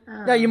app.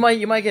 Oh. No, you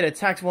might get a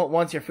text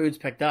once your food's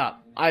picked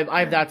up. I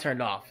have that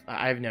turned off.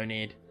 I have no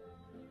need.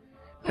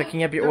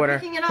 Picking up your They're order.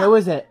 picking it up. Who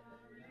is it?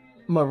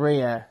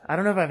 Maria. I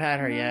don't know if I've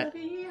had her yet.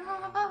 Maria,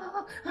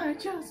 I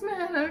just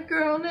met a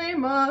girl named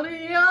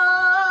Maria.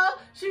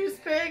 She's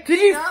picked Did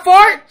you up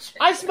fart?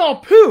 I smell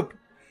poop.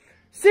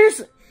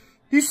 Seriously,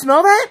 you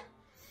smell that?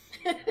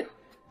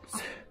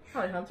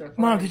 Probably Hunter.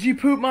 Mom, did you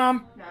poop,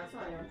 Mom? No, it's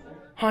probably Hunter.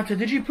 Hunter,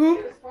 did you He poop?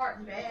 was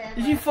farting bad.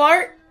 Did you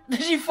fart?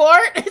 Did you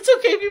fart? It's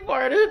okay if you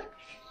farted.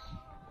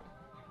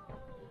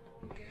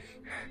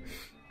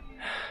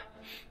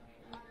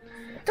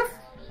 The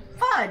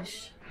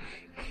fudge.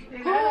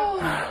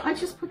 I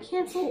just put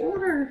cancel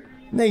order.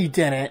 No, you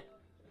didn't.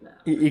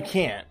 You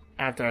can't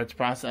after it's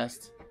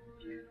processed.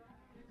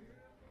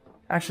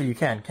 Actually, you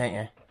can, can't you?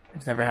 I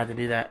just never had to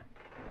do that.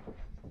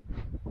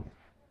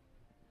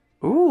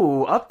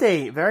 Ooh,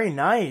 update. Very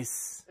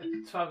nice.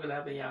 It's probably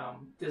going to have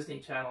the Disney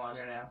Channel on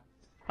there now.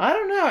 I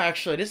don't know,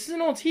 actually. This is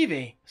an old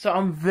TV, so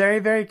I'm very,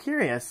 very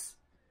curious.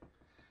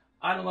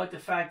 I don't like the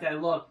fact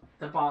that, look,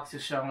 the box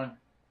is showing.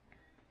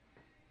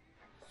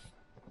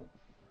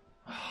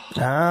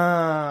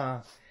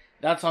 Ah,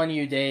 that's on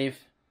you, Dave.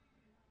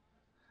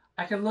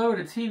 I can lower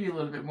the TV a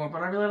little bit more,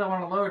 but I really don't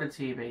want to lower the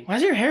TV.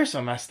 Why's your hair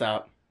so messed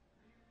up?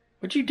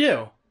 What'd you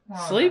do?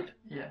 Oh, Sleep?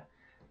 Yeah.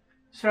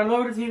 Should I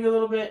lower the TV a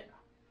little bit?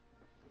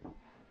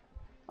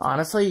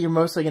 Honestly, you're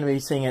mostly going to be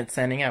seeing it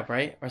standing up,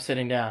 right? Or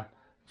sitting down?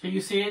 Can you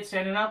see it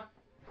standing up?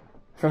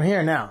 From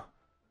here, now.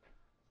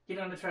 Get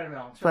on the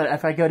treadmill. But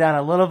if I go down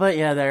a little bit,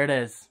 yeah, there it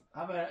is.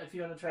 How about if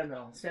you're on the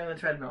treadmill? Stand on the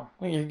treadmill.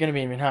 Well, you're going to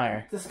be even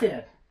higher. Just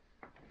stand.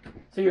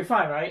 So you're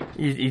fine, right?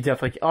 You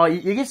definitely... Oh,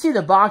 you can see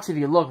the box if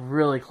you look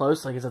really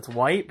closely because it's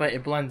white, but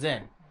it blends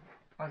in.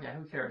 Okay,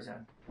 who cares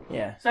then?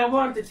 Yeah. So I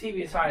want the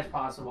TV as high as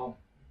possible.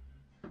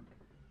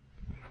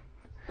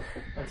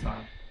 That's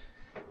fine.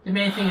 The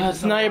main thing is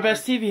it's not your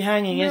best TV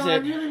hanging, is it? I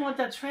really want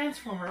that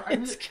transformer.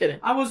 Just kidding.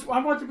 I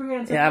want to bring it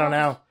into I don't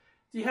know.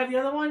 Do you have the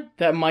other one?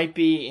 That might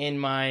be in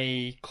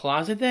my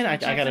closet then. I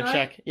gotta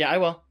check. Yeah, I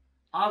will.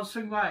 I'll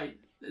swing by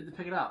to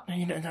pick it up. No,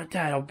 no,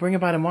 Dad, I'll bring it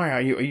by tomorrow.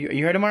 Are you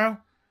here tomorrow?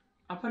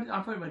 I'm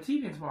putting my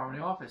TV in tomorrow in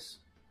the office.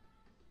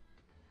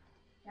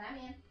 I'm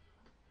in.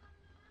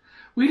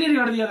 We need to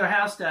go to the other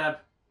house, Deb.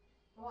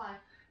 Why?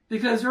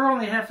 Because they're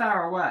only a half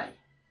hour away.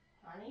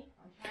 Honey?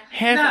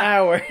 Half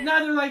hour. No,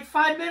 they're like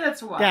 5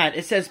 minutes away. Dad,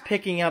 it says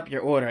picking up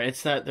your order.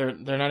 It's not. They're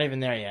not even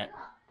there yet.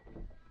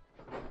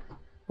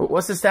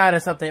 What's the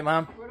status update,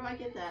 Mom? Where do I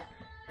get that?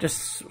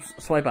 Just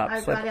swipe up. I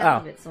Swipe. got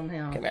out of it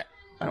somehow. Come here.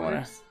 I don't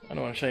want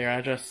to show your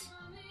address.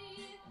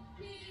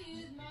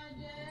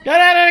 Da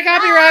da da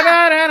copyright.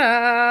 Da da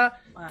da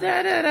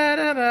da da da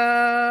da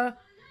da.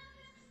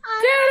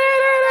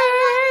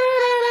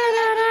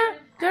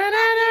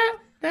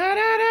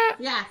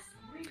 Yes.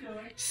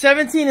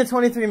 17 to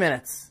 23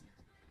 minutes.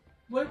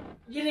 What?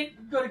 You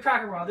didn't go to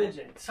Cracker Barrel, did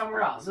you?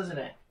 Somewhere else, isn't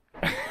it?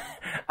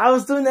 I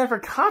was doing that for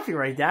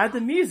copyright, Dad.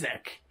 The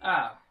music.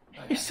 Oh.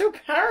 Okay. You're so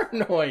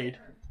paranoid.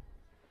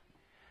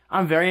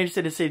 I'm very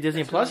interested to see if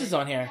Disney Plus is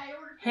on here.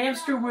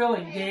 Hamster wheel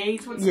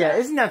engaged? What's Yeah, that?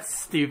 isn't that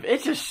stupid?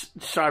 It's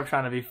just Sharp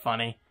trying to be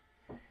funny.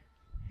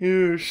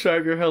 You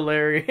Shark are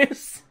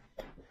hilarious.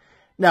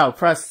 No,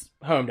 press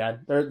home,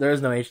 Dad. There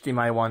is no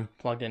HDMI 1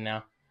 plugged in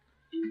now.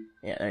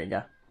 Yeah, there you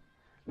go.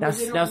 Now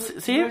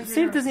see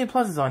if Disney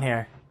Plus is on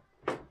here.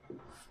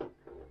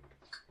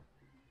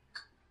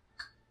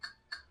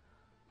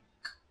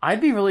 I'd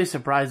be really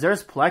surprised.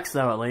 There's Plex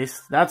though, at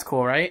least. That's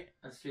cool, right?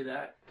 Let's do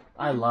that.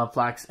 I love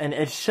Plex, and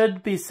it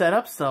should be set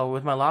up still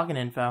with my login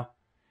info.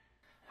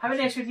 How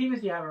many extra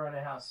TVs do you have around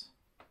the house?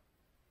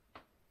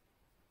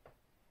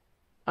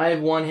 I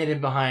have one hidden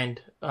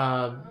behind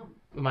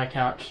my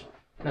couch.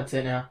 That's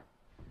it now.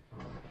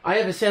 I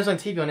have a Samsung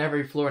TV on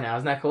every floor now.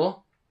 Isn't that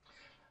cool?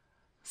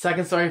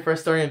 Second story,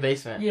 first story, and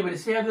basement. Yeah, but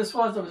see how this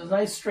was? It was a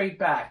nice straight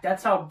back.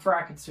 That's how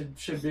brackets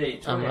should be.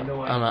 It's really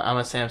annoying. I'm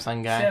a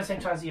Samsung guy.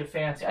 Samsung tries to get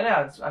fancy. I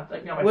know.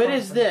 My What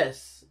phone's is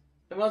this?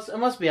 It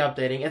must be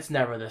updating. It's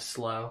never this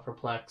slow for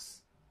Plex.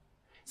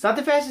 It's not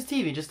the fastest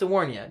TV, just to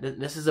warn you.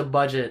 This is a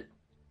budget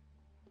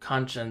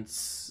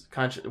conscience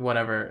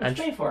whatever. Let's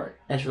pay for it.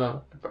 Entry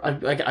level. I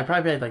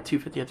probably paid like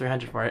 $250 or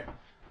 $300 for it.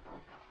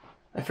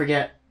 I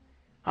forget.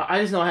 I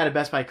just know I had a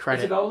Best Buy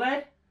credit. Is it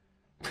OLED?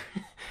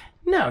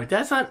 No,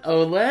 that's not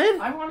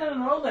OLED. I wanted an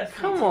OLED.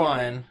 Come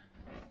on.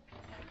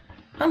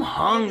 I'm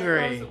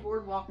hungry. The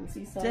boardwalk in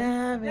Seaside.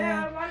 Damn it.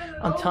 Yeah, I wanted an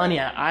I'm OLED. telling you,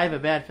 I have a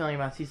bad feeling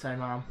about Seaside,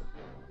 Mom.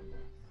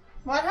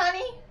 What,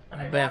 honey? I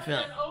have a bad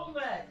feeling.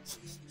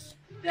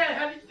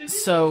 Dad,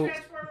 So,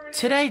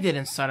 today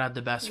didn't start out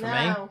the best for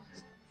me.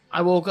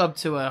 I woke up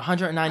to a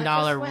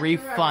 $109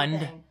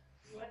 refund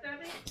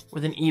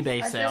with an eBay I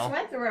just sale.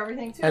 went through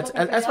everything too.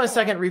 That's my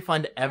second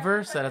refund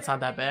ever, so that's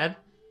not that bad.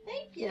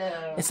 Thank you.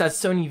 It's that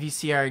Sony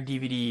VCR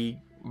DVD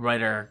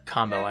writer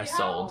combo I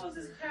sold.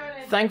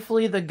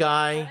 Thankfully, the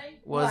guy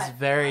was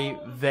very,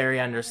 very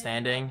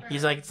understanding.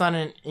 He's like, it's not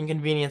an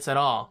inconvenience at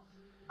all.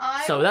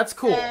 So that's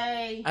cool.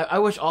 I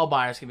wish all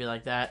buyers could be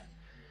like that.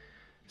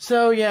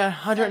 So yeah,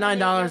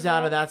 $109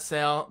 out of that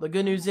sale. The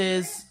good news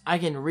is I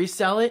can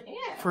resell it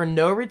for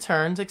no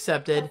returns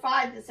accepted,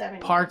 5 to 7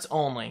 parts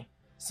only.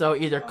 So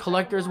either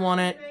collectors want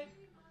it,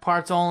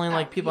 parts only,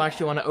 like people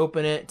actually want to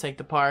open it, take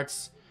the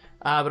parts.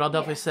 But I'll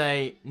definitely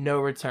say no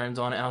returns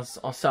on it.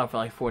 I'll sell it for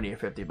like $40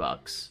 or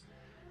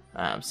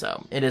 $50.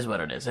 So it is what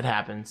it is. It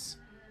happens.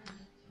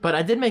 But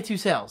I did make 2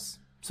 sales,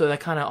 so that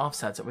kind of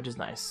offsets it, which is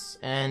nice.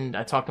 And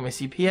I talked to my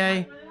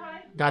CPA,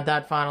 got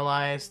that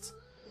finalized.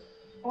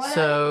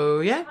 So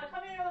yeah,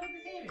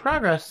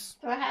 progress.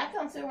 Do I have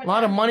to see what A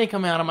lot of money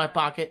coming out of my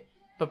pocket,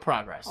 but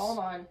progress. Hold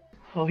on.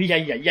 Oh yeah. I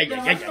don't even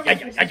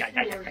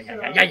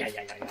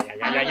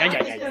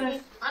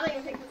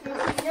think this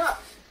is heating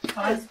up.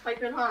 It's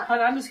piping hot.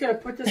 I'm just gonna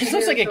put this. This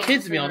looks like a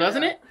kid's meal,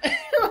 doesn't it?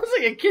 It looks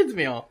like a kid's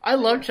meal. I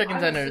love chicken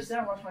tenders.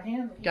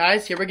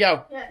 Guys, here we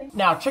go.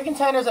 Now, chicken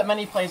tenders at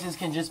many places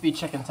can just be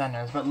chicken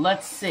tenders, but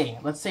let's see.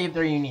 Let's see if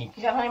they're unique.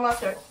 You got honey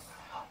mustard?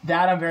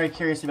 That I'm very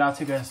curious about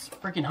too, because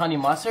freaking honey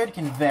mustard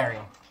can vary.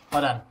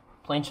 Hold on.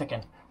 Plain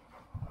chicken.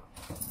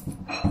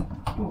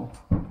 You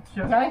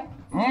okay?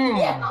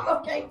 Yeah, I'm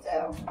okay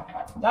too.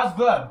 That's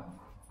good.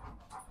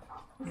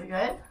 Is it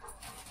good?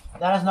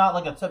 That is not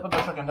like a typical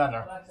chicken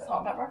tender. Salt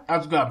and pepper?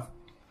 That's good.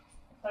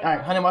 All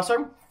right, honey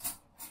mustard.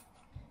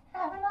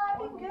 Haven't I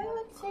been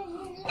good to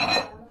you?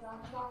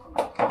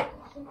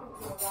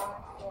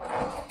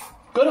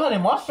 Good honey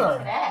mustard.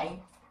 Today.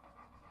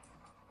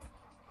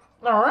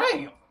 All right.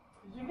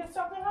 Did you get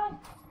something, hon?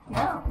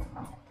 No.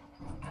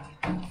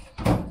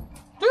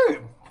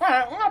 Dude,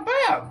 not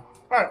bad. All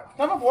right,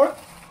 have a fork.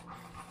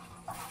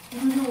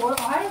 Did you what?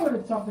 I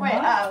ordered something, Wait,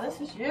 hon. this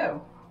is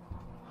you.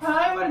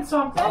 I ordered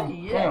something. Oh,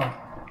 yeah.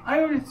 I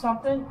ordered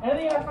something.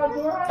 Anything at my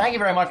door, hon? Thank you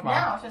very much, Mom.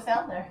 No, it's just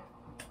out there.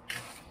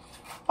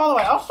 By the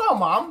way, also,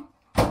 Mom,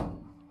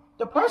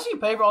 the price you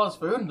pay for all this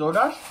food in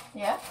DoorDash,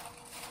 Yeah?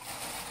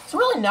 it's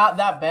really not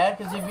that bad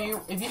because if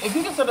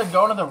you consider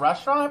going to the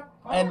restaurant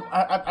and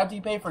after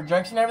you pay for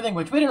drinks and everything,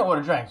 which we didn't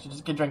order drinks, you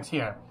just get drinks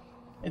here.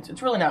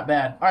 It's really not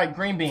bad. All right,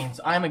 green beans.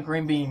 I'm a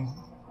green bean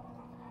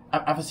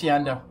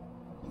aficionado.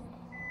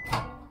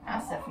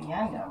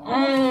 Aficionado.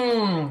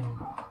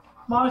 Mmm.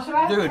 Mom, should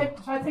I Dude.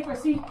 take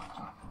receipt?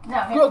 No,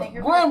 here, Good take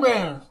your green food.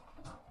 beans.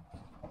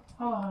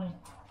 Hold on, honey.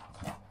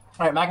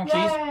 All right, mac and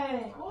cheese.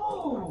 Yay!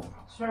 Ooh,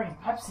 cherry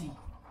Pepsi.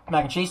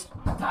 Mac and cheese.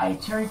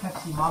 Diet cherry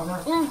Pepsi,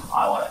 mother.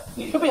 I want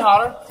it. Could be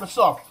hotter, but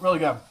still, really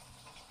good.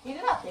 Eat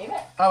it up, David.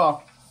 Oh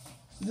well.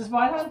 Is this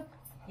mine, hon?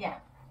 Yeah.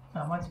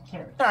 No, mine's a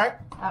carrot. All right.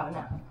 Oh,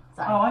 no.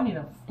 Sorry. Oh, I need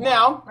a.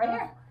 Now, Right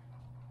here.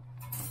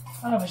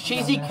 I don't know if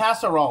cheesy on this.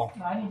 casserole.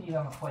 No, I need to eat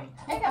on a plate.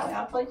 Here you go. I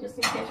got a plate just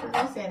in case you're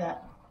going to say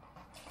that.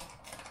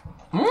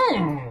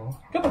 Mmm.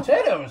 Good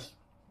potatoes.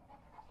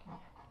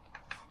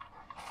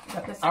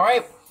 Got this. All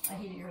right. I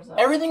heated yours up.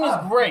 Everything is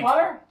great.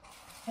 Butter?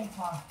 Thanks,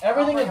 Mom.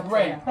 Everything I'll is bring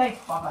great. them Thanks,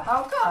 Papa.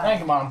 Oh, good. Thank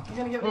you, Mom. You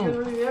going to give me a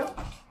good review?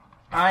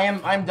 I'm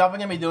definitely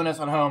gonna be doing this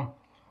at home.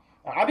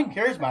 I've been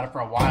curious about it for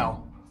a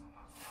while.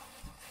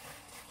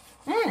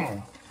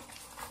 Mmm.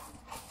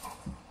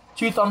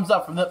 2 thumbs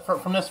up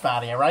from this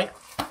fatty, all right?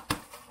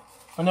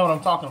 I know what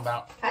I'm talking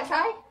about. Can I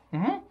try?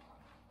 Mm-hmm.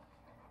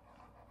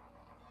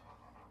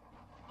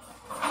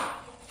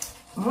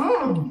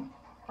 Mmm.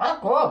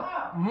 That's good.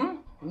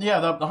 Mm-hmm. Yeah,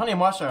 the honey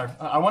mustard.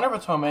 I wonder if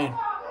it's homemade.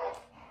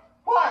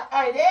 What?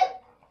 I did?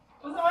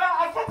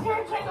 I kept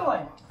hearing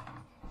jingling.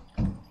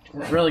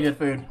 Really good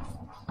food.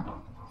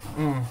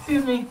 Mmm.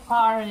 Excuse me.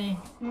 Alrighty.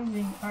 Excuse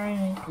me.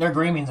 Alrighty. Their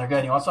green beans are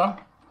good. You want some?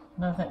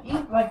 Nothing.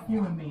 Eat like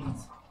human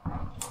beings.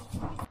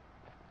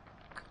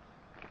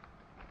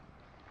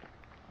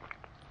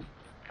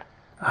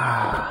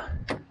 Ah.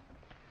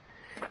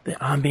 The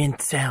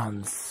ambient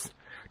sounds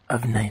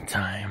of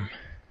nighttime.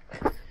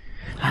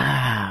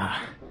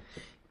 Ah.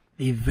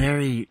 The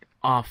very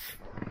off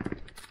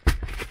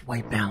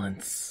white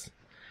balance.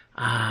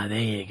 Ah, there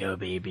you go,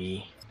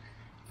 baby.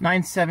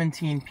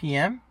 9:17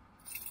 p.m.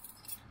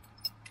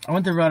 I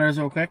went to Rudders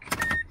real quick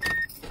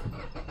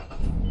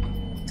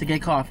to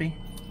get coffee.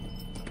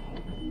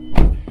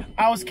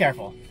 I was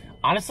careful.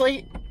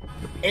 Honestly,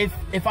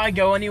 if I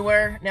go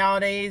anywhere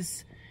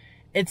nowadays,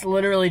 it's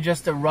literally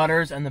just the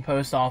Rudders and the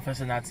post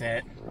office, and that's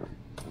it.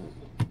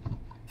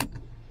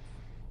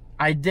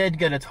 I did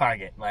go to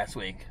Target last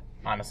week,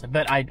 honestly,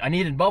 but I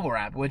needed bubble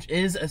wrap, which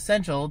is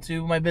essential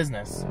to my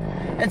business.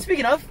 And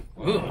speaking of,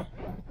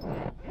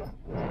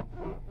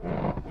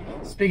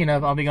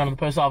 I'll be going to the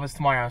post office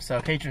tomorrow, so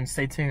patrons,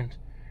 stay tuned.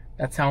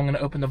 That's how I'm going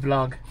to open the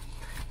vlog.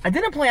 I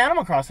didn't play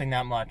Animal Crossing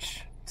that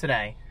much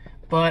today,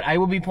 but I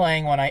will be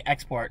playing when I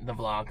export the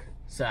vlog,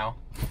 so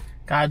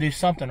gotta do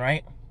something,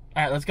 right?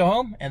 Alright, let's go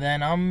home, and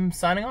then I'm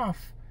signing off.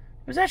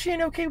 It was actually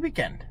an okay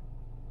weekend.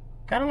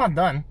 Got a lot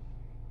done.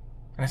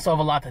 And I still have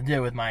a lot to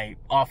do with my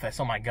office,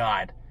 oh my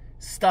god.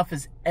 Stuff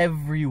is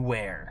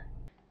everywhere.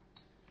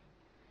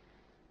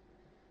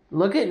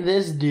 Look at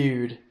this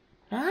dude.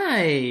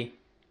 Hi.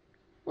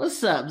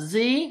 What's up,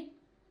 Z?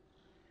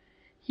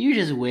 You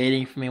just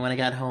waiting for me when I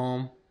got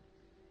home.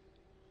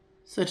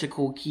 Such a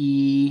cool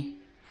key.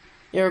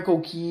 You're a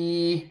cool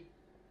key.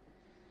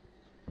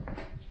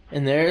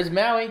 And there's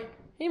Maui.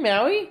 Hey,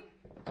 Maui.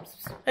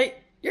 Hey,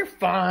 you're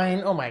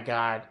fine. Oh my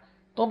god.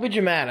 Don't be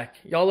dramatic.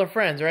 Y'all are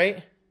friends,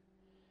 right?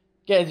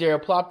 Get Zero,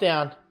 plop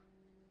down.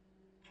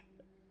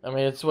 I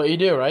mean, it's what you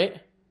do,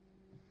 right?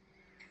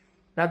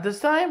 Not this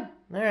time?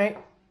 Alright.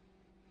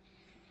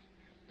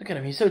 Look at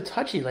him, he's so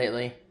touchy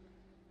lately.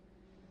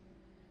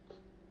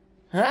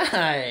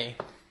 Hi.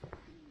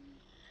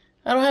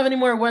 I don't have any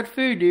more wet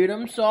food, dude.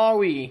 I'm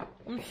sorry.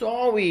 I'm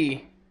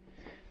sorry.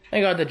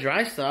 I got the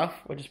dry stuff,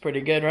 which is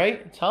pretty good,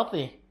 right? It's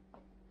healthy.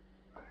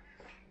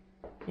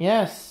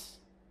 Yes.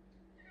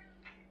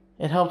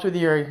 It helps with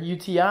your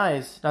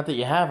UTIs. Not that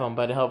you have them,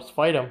 but it helps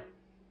fight them.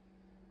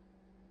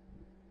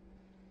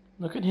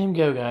 Look at him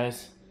go,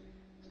 guys.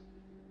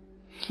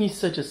 He's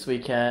such a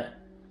sweet cat.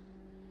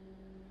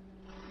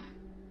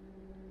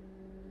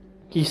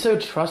 He's so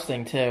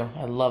trusting, too.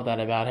 I love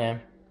that about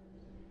him.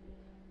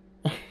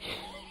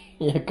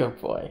 Yeah, good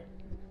boy.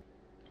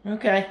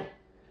 Okay.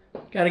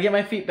 Gotta get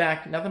my feet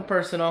back. Nothing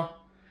personal.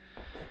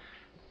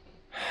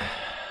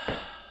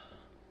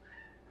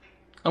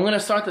 I'm gonna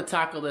start the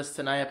taco list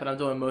tonight, but I'm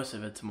doing most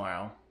of it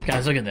tomorrow.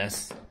 Guys, look at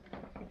this.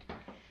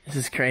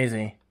 This is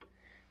crazy.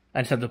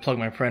 I just have to plug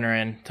my printer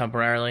in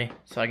temporarily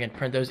so I can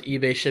print those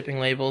eBay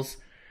shipping labels.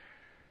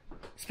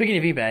 Speaking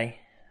of eBay,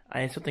 I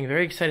have something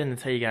very exciting to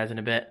tell you guys in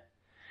a bit.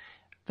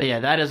 But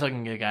yeah, that is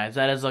looking good, guys.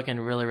 That is looking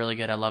really, really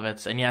good. I love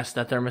it. And yes,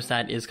 that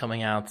thermostat is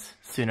coming out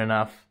soon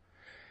enough.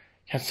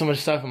 I have so much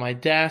stuff on my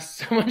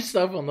desk, so much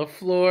stuff on the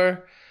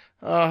floor.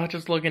 Oh,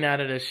 just looking at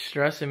it is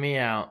stressing me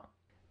out.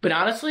 But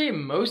honestly,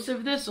 most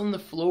of this on the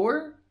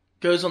floor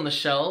goes on the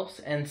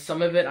shelves, and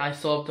some of it I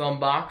still have to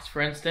unbox.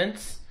 For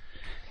instance,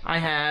 I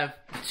have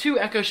 2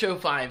 Echo Show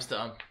 5s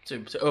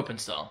to open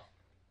still.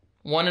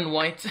 One in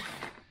white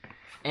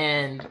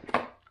and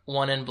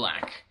one in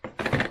black.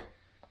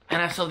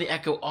 And I saw the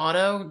Echo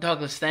Auto.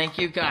 Douglas, thank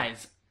you.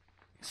 Guys,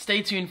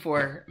 stay tuned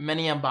for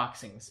many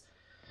unboxings.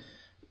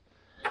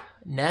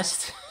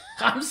 Nest.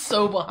 I'm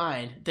so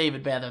behind.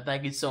 David Bather,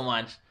 thank you so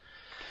much.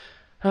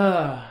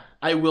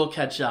 I will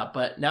catch up,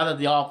 but now that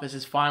the office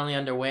is finally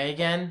underway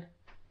again,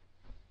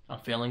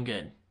 I'm feeling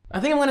good. I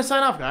think I'm going to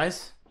sign off,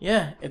 guys.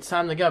 Yeah, it's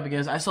time to go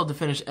because I still have to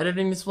finish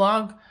editing this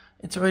vlog.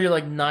 It's already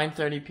like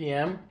 9:30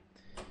 p.m.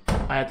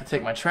 I have to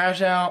take my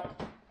trash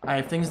out. I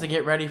have things to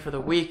get ready for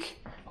the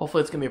week. Hopefully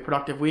it's going to be a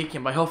productive week.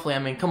 And by hopefully, I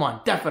mean, come on,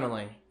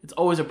 definitely. It's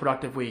always a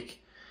productive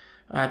week.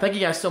 Thank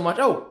you guys so much.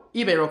 Oh,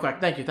 eBay real quick.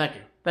 Thank you. Thank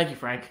you,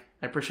 Frank.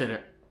 I appreciate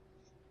it.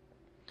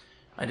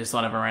 I just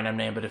thought of a random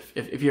name, but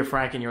if you're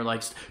Frank and you're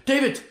like,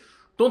 David,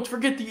 don't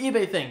forget the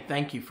eBay thing.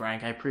 Thank you,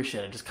 Frank. I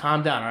appreciate it. Just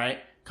calm down, all right?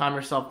 Calm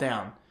yourself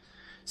down.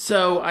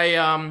 So I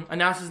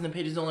announced this in the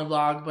Pages Only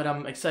vlog, but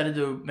I'm excited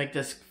to make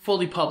this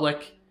fully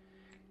public.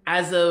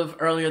 As of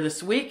earlier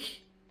this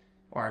week,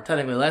 or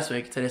technically last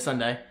week, today's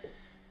Sunday,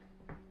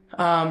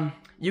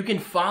 you can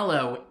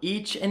follow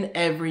each and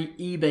every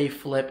eBay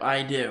flip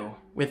I do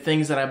with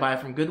things that I buy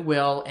from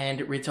Goodwill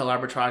and retail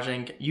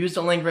arbitraging. Use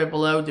the link right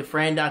below,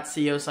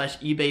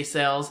 defran.co/eBay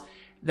sales.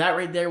 That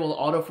right there will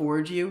auto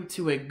forward you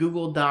to a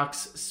Google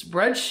Docs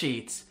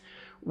spreadsheet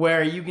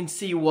where you can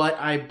see what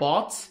I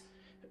bought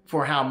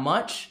for how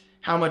much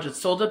it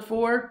sold it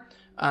for,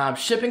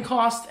 shipping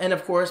cost, and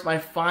of course my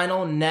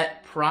final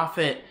net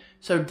profit.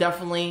 So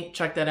definitely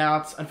check that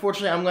out.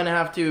 Unfortunately, I'm going to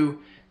have to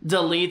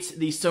delete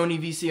the Sony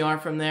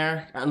VCR from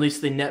there, at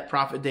least the net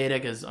profit data,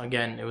 because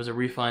again, it was a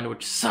refund,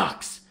 which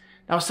sucks.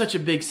 That was such a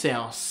big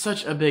sale,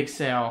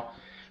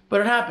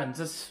 but it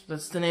happens.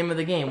 That's the name of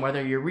the game.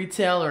 Whether you're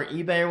retail or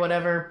eBay or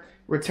whatever,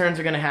 returns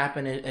are going to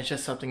happen. It's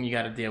just something you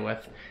got to deal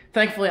with.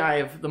 Thankfully, I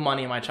have the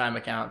money in my Chime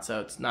account, so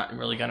it's not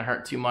really going to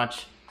hurt too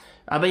much.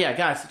 But yeah,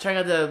 guys, check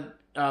out the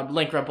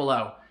link right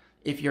below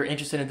if you're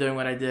interested in doing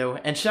what I do.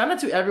 And shout out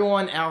to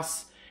everyone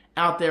else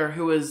out there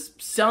who is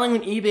selling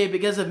on eBay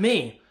because of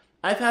me.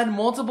 I've had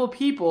multiple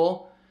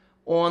people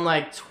on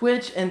like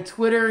Twitch and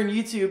Twitter and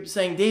YouTube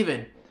saying,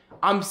 David,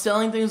 I'm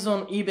selling things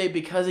on eBay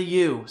because of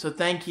you, so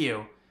thank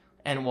you.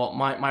 And well,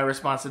 my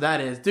response to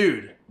that is,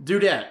 dude, do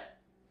that.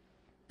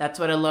 That's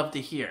what I love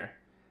to hear.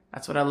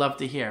 That's what I love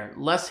to hear.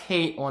 Less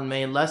hate on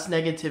me, less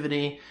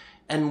negativity,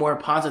 and more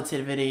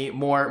positivity,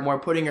 more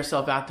putting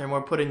yourself out there,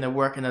 more putting the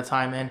work and the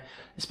time in.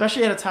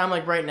 Especially at a time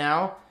like right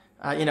now,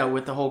 you know,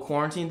 with the whole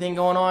quarantine thing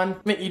going on. I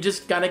mean, you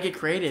just gotta get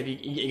creative.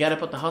 You gotta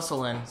put the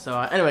hustle in. So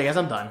anyway, guys,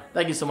 I'm done.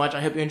 Thank you so much. I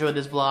hope you enjoyed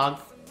this vlog.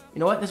 You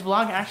know what? This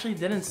vlog actually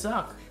didn't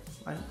suck.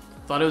 I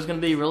thought it was gonna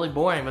be really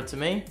boring, but to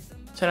me,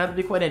 it turned out to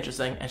be quite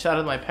interesting. And shout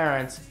out to my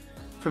parents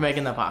for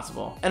making that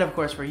possible. And of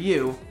course, for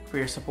you, for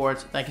your support.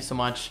 Thank you so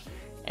much.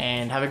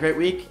 And have a great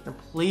week. And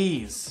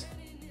please,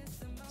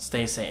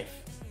 stay safe.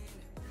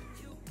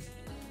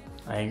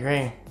 I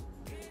agree.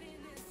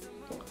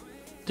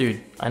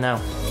 Dude, I know.